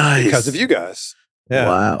 That's awesome. nice. because of you guys. Yeah.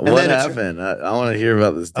 Wow. And What then it's- happened? I want to hear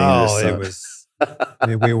about this Dangerous Oh, Summer. it was. I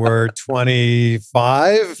mean, we were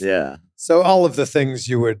 25. Yeah. So all of the things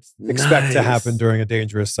you would expect to Nice. happen during a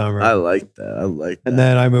dangerous summer. I like that. And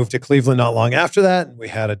then I moved to Cleveland not long after that. And we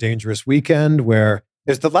had a dangerous weekend where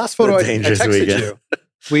it's the last photo I dangerous texted weekend. you.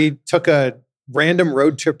 We took a random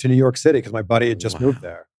road trip to New York City because my buddy had just Wow. moved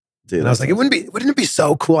there. Dude, And I was that's like, wouldn't it be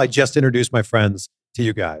so cool? I just introduced my friends to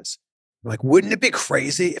you guys. I'm like, wouldn't it be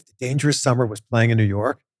crazy if the Dangerous Summer was playing in New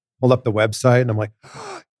York? Pulled up the website and I'm like,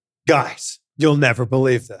 guys, you'll never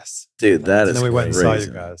believe this. dude, that And is then we went and saw crazy.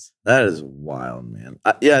 you guys. That is wild, man.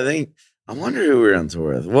 I wonder who we were on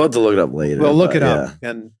tour with. We'll have to look it up later. Well, look but it up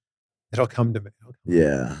and it'll come to me.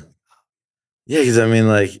 Yeah. Yeah, because I mean,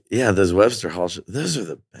 like, yeah, those Webster Hall, those are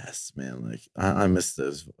the best, man. Like, I miss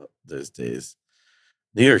those days.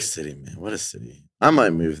 New York City, man, what a city! I might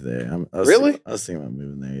move there. Really? I was thinking about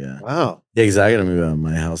moving there. Yeah, Wow. yeah, because I got to move out of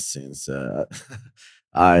my house soon. So,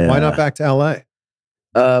 I Why not back to LA?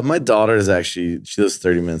 My daughter is actually she lives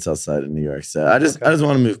 30 minutes outside of New York, so I just want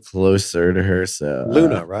to move closer to her. So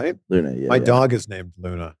Luna, right? Luna, yeah. My yeah. dog is named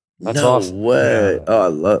Luna. That's no awesome. way! Yeah. Oh, I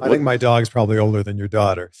love. I think my dog's probably older than your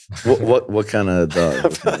daughter. what kind of dog?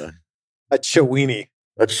 What kind of- A Chiweenie.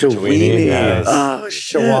 A Chiweenie. Yes. Oh,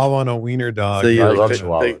 shit. Chihuahua and a wiener dog. So you I like, love pick,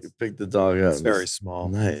 Chihuahuas. pick the dog up. It's very small.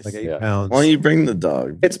 Nice. Like 8 Yeah. pounds. Why don't you bring the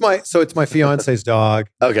dog? It's my fiance's dog.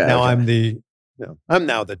 Okay. Now okay. I'm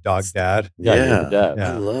now the dog dad. Yeah, you're Yeah. the dad.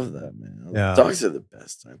 Yeah. I love that, man. Yeah. Dogs are the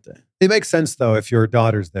best, aren't they? It makes sense though if your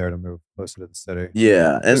daughter's there to move closer to the city.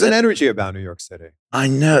 Yeah. And There's an energy about New York City. I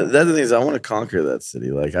know. That's the thing is I want to conquer that city.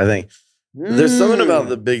 Like, I think there's something about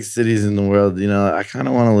the big cities in the world. You know, I kind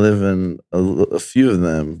of want to live in a few of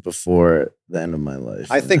them before the end of my life.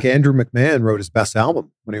 I think Andrew McMahon wrote his best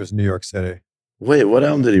album when he was in New York City. Wait, what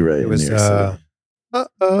album did he write It in was, New York City? Like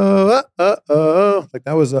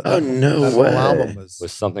that was Oh, no that whole way. album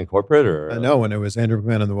was Something corporate or I know when it was Andrew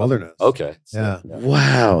McMahon in the Wilderness. Okay. Yeah.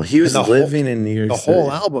 Wow. He was the whole- living in New York The City.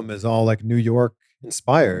 whole album is all like New York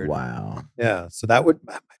inspired. Wow. Yeah. So that might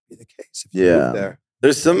be the case if you Yeah. moved there.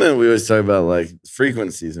 There's something we always talk about, like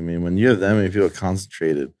frequencies. I mean, when you have that many people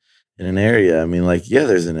concentrated in an area, I mean, like, yeah,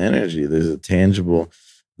 there's an energy, there's a tangible,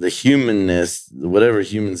 the humanness, whatever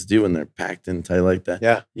humans do when they're packed in tight like that.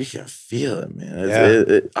 Yeah. You can feel it, man.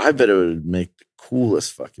 Yeah. I bet it would make the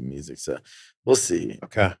coolest fucking music. So we'll see.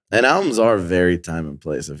 Okay. And albums are very time and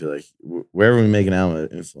place. I feel like wherever we make an album,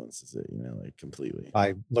 it influences it, you know, like completely.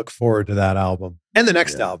 I look forward to that album and the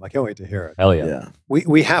next Yeah. album. I can't wait to hear it. Hell yeah. Yeah.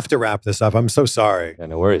 We have to wrap this up. I'm so sorry. Yeah,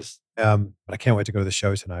 no worries. But I can't wait to go to the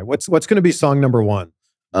show tonight. What's going to be song number 1?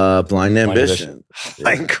 Blind Ambition.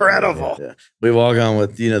 Incredible. Yeah. We walk on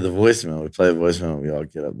with, you know, the voicemail. We play the voicemail and we all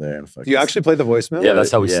get up there and fucking. Do you actually play the voicemail? Yeah,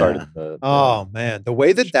 that's how we Yeah. started. Oh man, the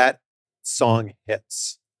way that song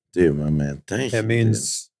hits, Dude, my man. Thank you. it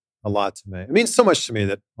means a lot to me. It means so much to me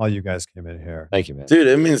that all you guys came in here. Thank you, man. Dude,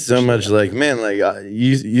 it means so Appreciate much. that. Like, man, like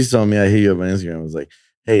you saw me. I hit you up on Instagram. I was like,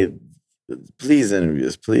 hey, please interview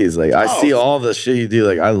us, please. Like, I see all the shit you do.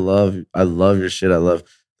 Like, I love your shit. I love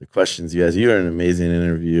the questions you ask. You are an amazing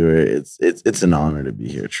interviewer. It's an honor to be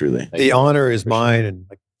here. Truly. Thank The you. honor is mine, and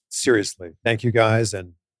like seriously, thank you guys.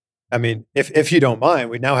 And I mean, if you don't mind,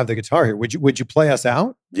 we now have the guitar here. Would you play us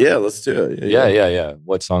out? Yeah, let's do it. Yeah.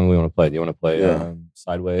 What song do we want to play? Do you want to play Yeah.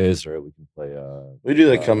 Sideways, or we can play? We do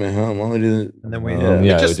that coming home. Why don't we do that? And then we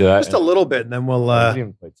Yeah, just, we do that. just a little bit, and then we'll we can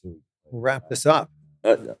even play two. wrap this up.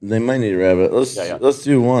 They might need to wrap it. Let's Yeah. let's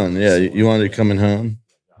do one. Yeah, you wanted to coming home?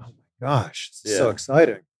 Gosh, this is Yeah. so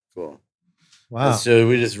exciting. Cool. Wow. So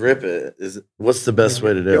we just rip it. What's the best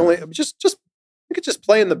way to do it? Just you could just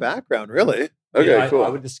play in the background, really. Okay, cool. I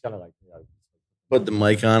would just kind of like Put the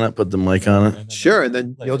mic on it. Put the mic on it. Sure, and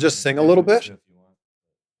then you'll just sing a little bit.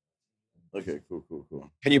 Okay, cool.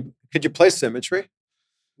 Could you play Symmetry?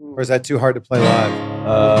 Or is that too hard to play live?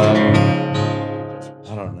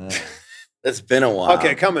 I don't know. It's been a while.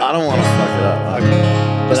 Okay, come in. I don't want to fuck it up.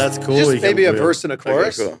 Okay. But that's cool. Just maybe a verse and a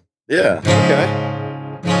chorus. Okay, cool. Yeah. Okay.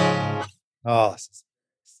 Oh,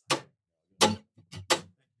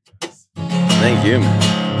 Thank you, man.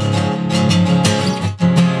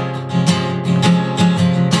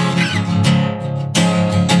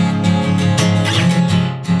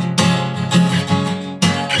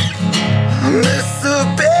 I miss a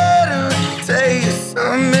better taste.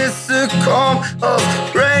 I miss the calm of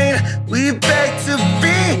rain. We beg to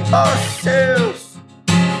be ourselves.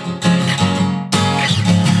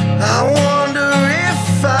 I wonder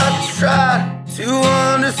if I tried to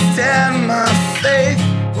understand my faith,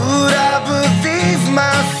 would I believe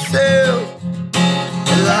myself?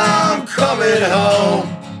 Well, I'm coming home,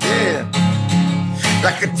 yeah.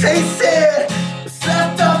 Like a tasted what's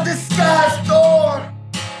left of the sky's gone.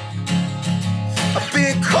 I've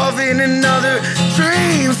been carving another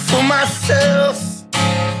dream for myself.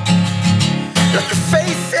 Like a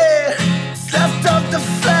face what's left of the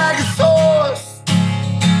flag is ours.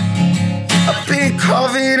 I've been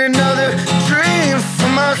carving another dream for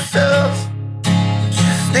myself.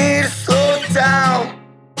 Just need to slow down,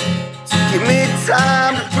 to give me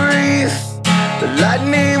time to breathe. The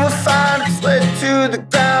lightning will find its way to the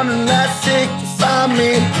ground, and that's it can find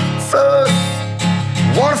me first.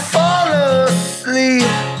 Wanna fall asleep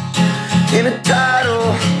in a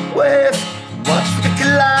tidal wave. Watch me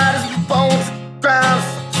collide as my bones ground.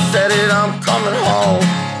 Said it, I'm coming home.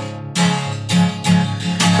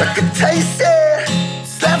 Like a taste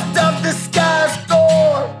it's left of the sky's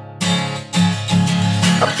gone.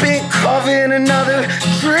 I've been carving another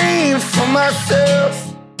dream for myself.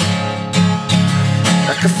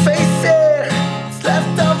 Like a face it's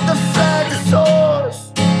left of the flag is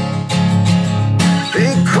ours.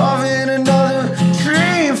 Been carving another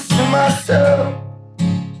dream for myself.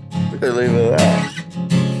 We could leave it at that.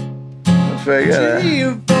 That's very good.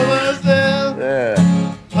 Dream for myself. Yeah.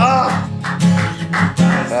 Ah.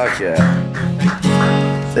 Fuck yeah.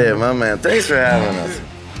 Say it, my man. Thanks for having us.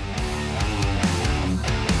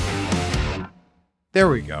 there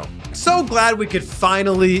we go. So glad we could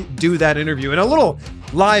finally do that interview and a little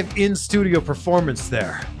live in-studio performance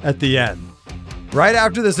there at the end. Right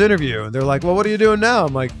after this interview, they're like, well, what are you doing now?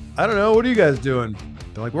 I'm like, I don't know. What are you guys doing?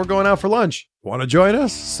 They're like, we're going out for lunch. Want to join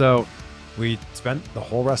us? So we spent the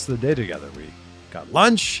whole rest of the day together. We got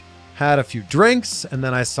lunch, had a few drinks, and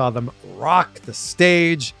then I saw them rock the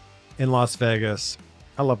stage in Las Vegas.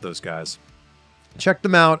 I love those guys. Check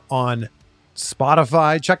them out on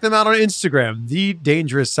Spotify. Check them out on Instagram, The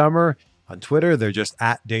Dangerous Summer. On Twitter, they're just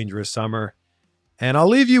at Dangerous Summer. And I'll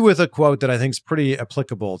leave you with a quote that I think is pretty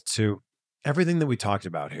applicable to everything that we talked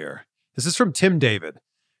about here. This is from Tim David.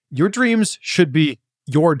 Your dreams should be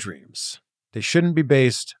your dreams. They shouldn't be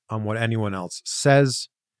based on what anyone else says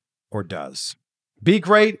or does. Be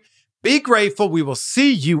great. Be grateful. We will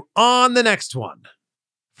see you on the next one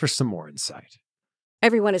for some more insight.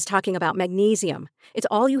 Everyone is talking about magnesium. It's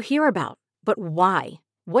all you hear about. But why?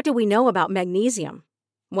 What do we know about magnesium?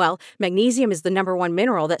 Well, magnesium is the number one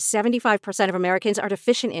mineral that 75% of Americans are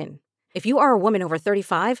deficient in. If you are a woman over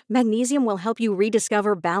 35, magnesium will help you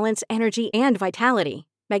rediscover balance, energy, and vitality.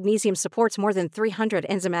 Magnesium supports more than 300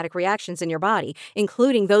 enzymatic reactions in your body,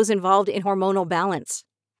 including those involved in hormonal balance.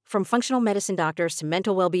 From functional medicine doctors to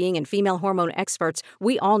mental well-being and female hormone experts,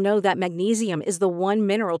 we all know that magnesium is the one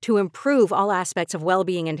mineral to improve all aspects of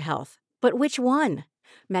well-being and health. But which one?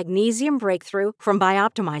 Magnesium Breakthrough from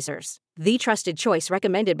Bioptimizers, the trusted choice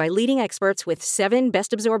recommended by leading experts with 7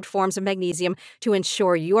 best-absorbed forms of magnesium to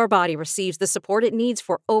ensure your body receives the support it needs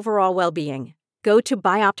for overall well-being. Go to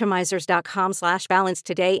bioptimizers.com/balance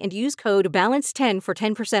today and use code BALANCE10 for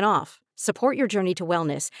 10% off. Support your journey to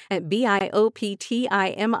wellness at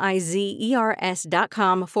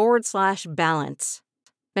bioptimizers.com/balance.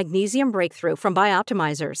 Magnesium Breakthrough from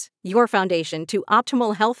Bioptimizers, your foundation to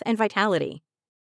optimal health and vitality.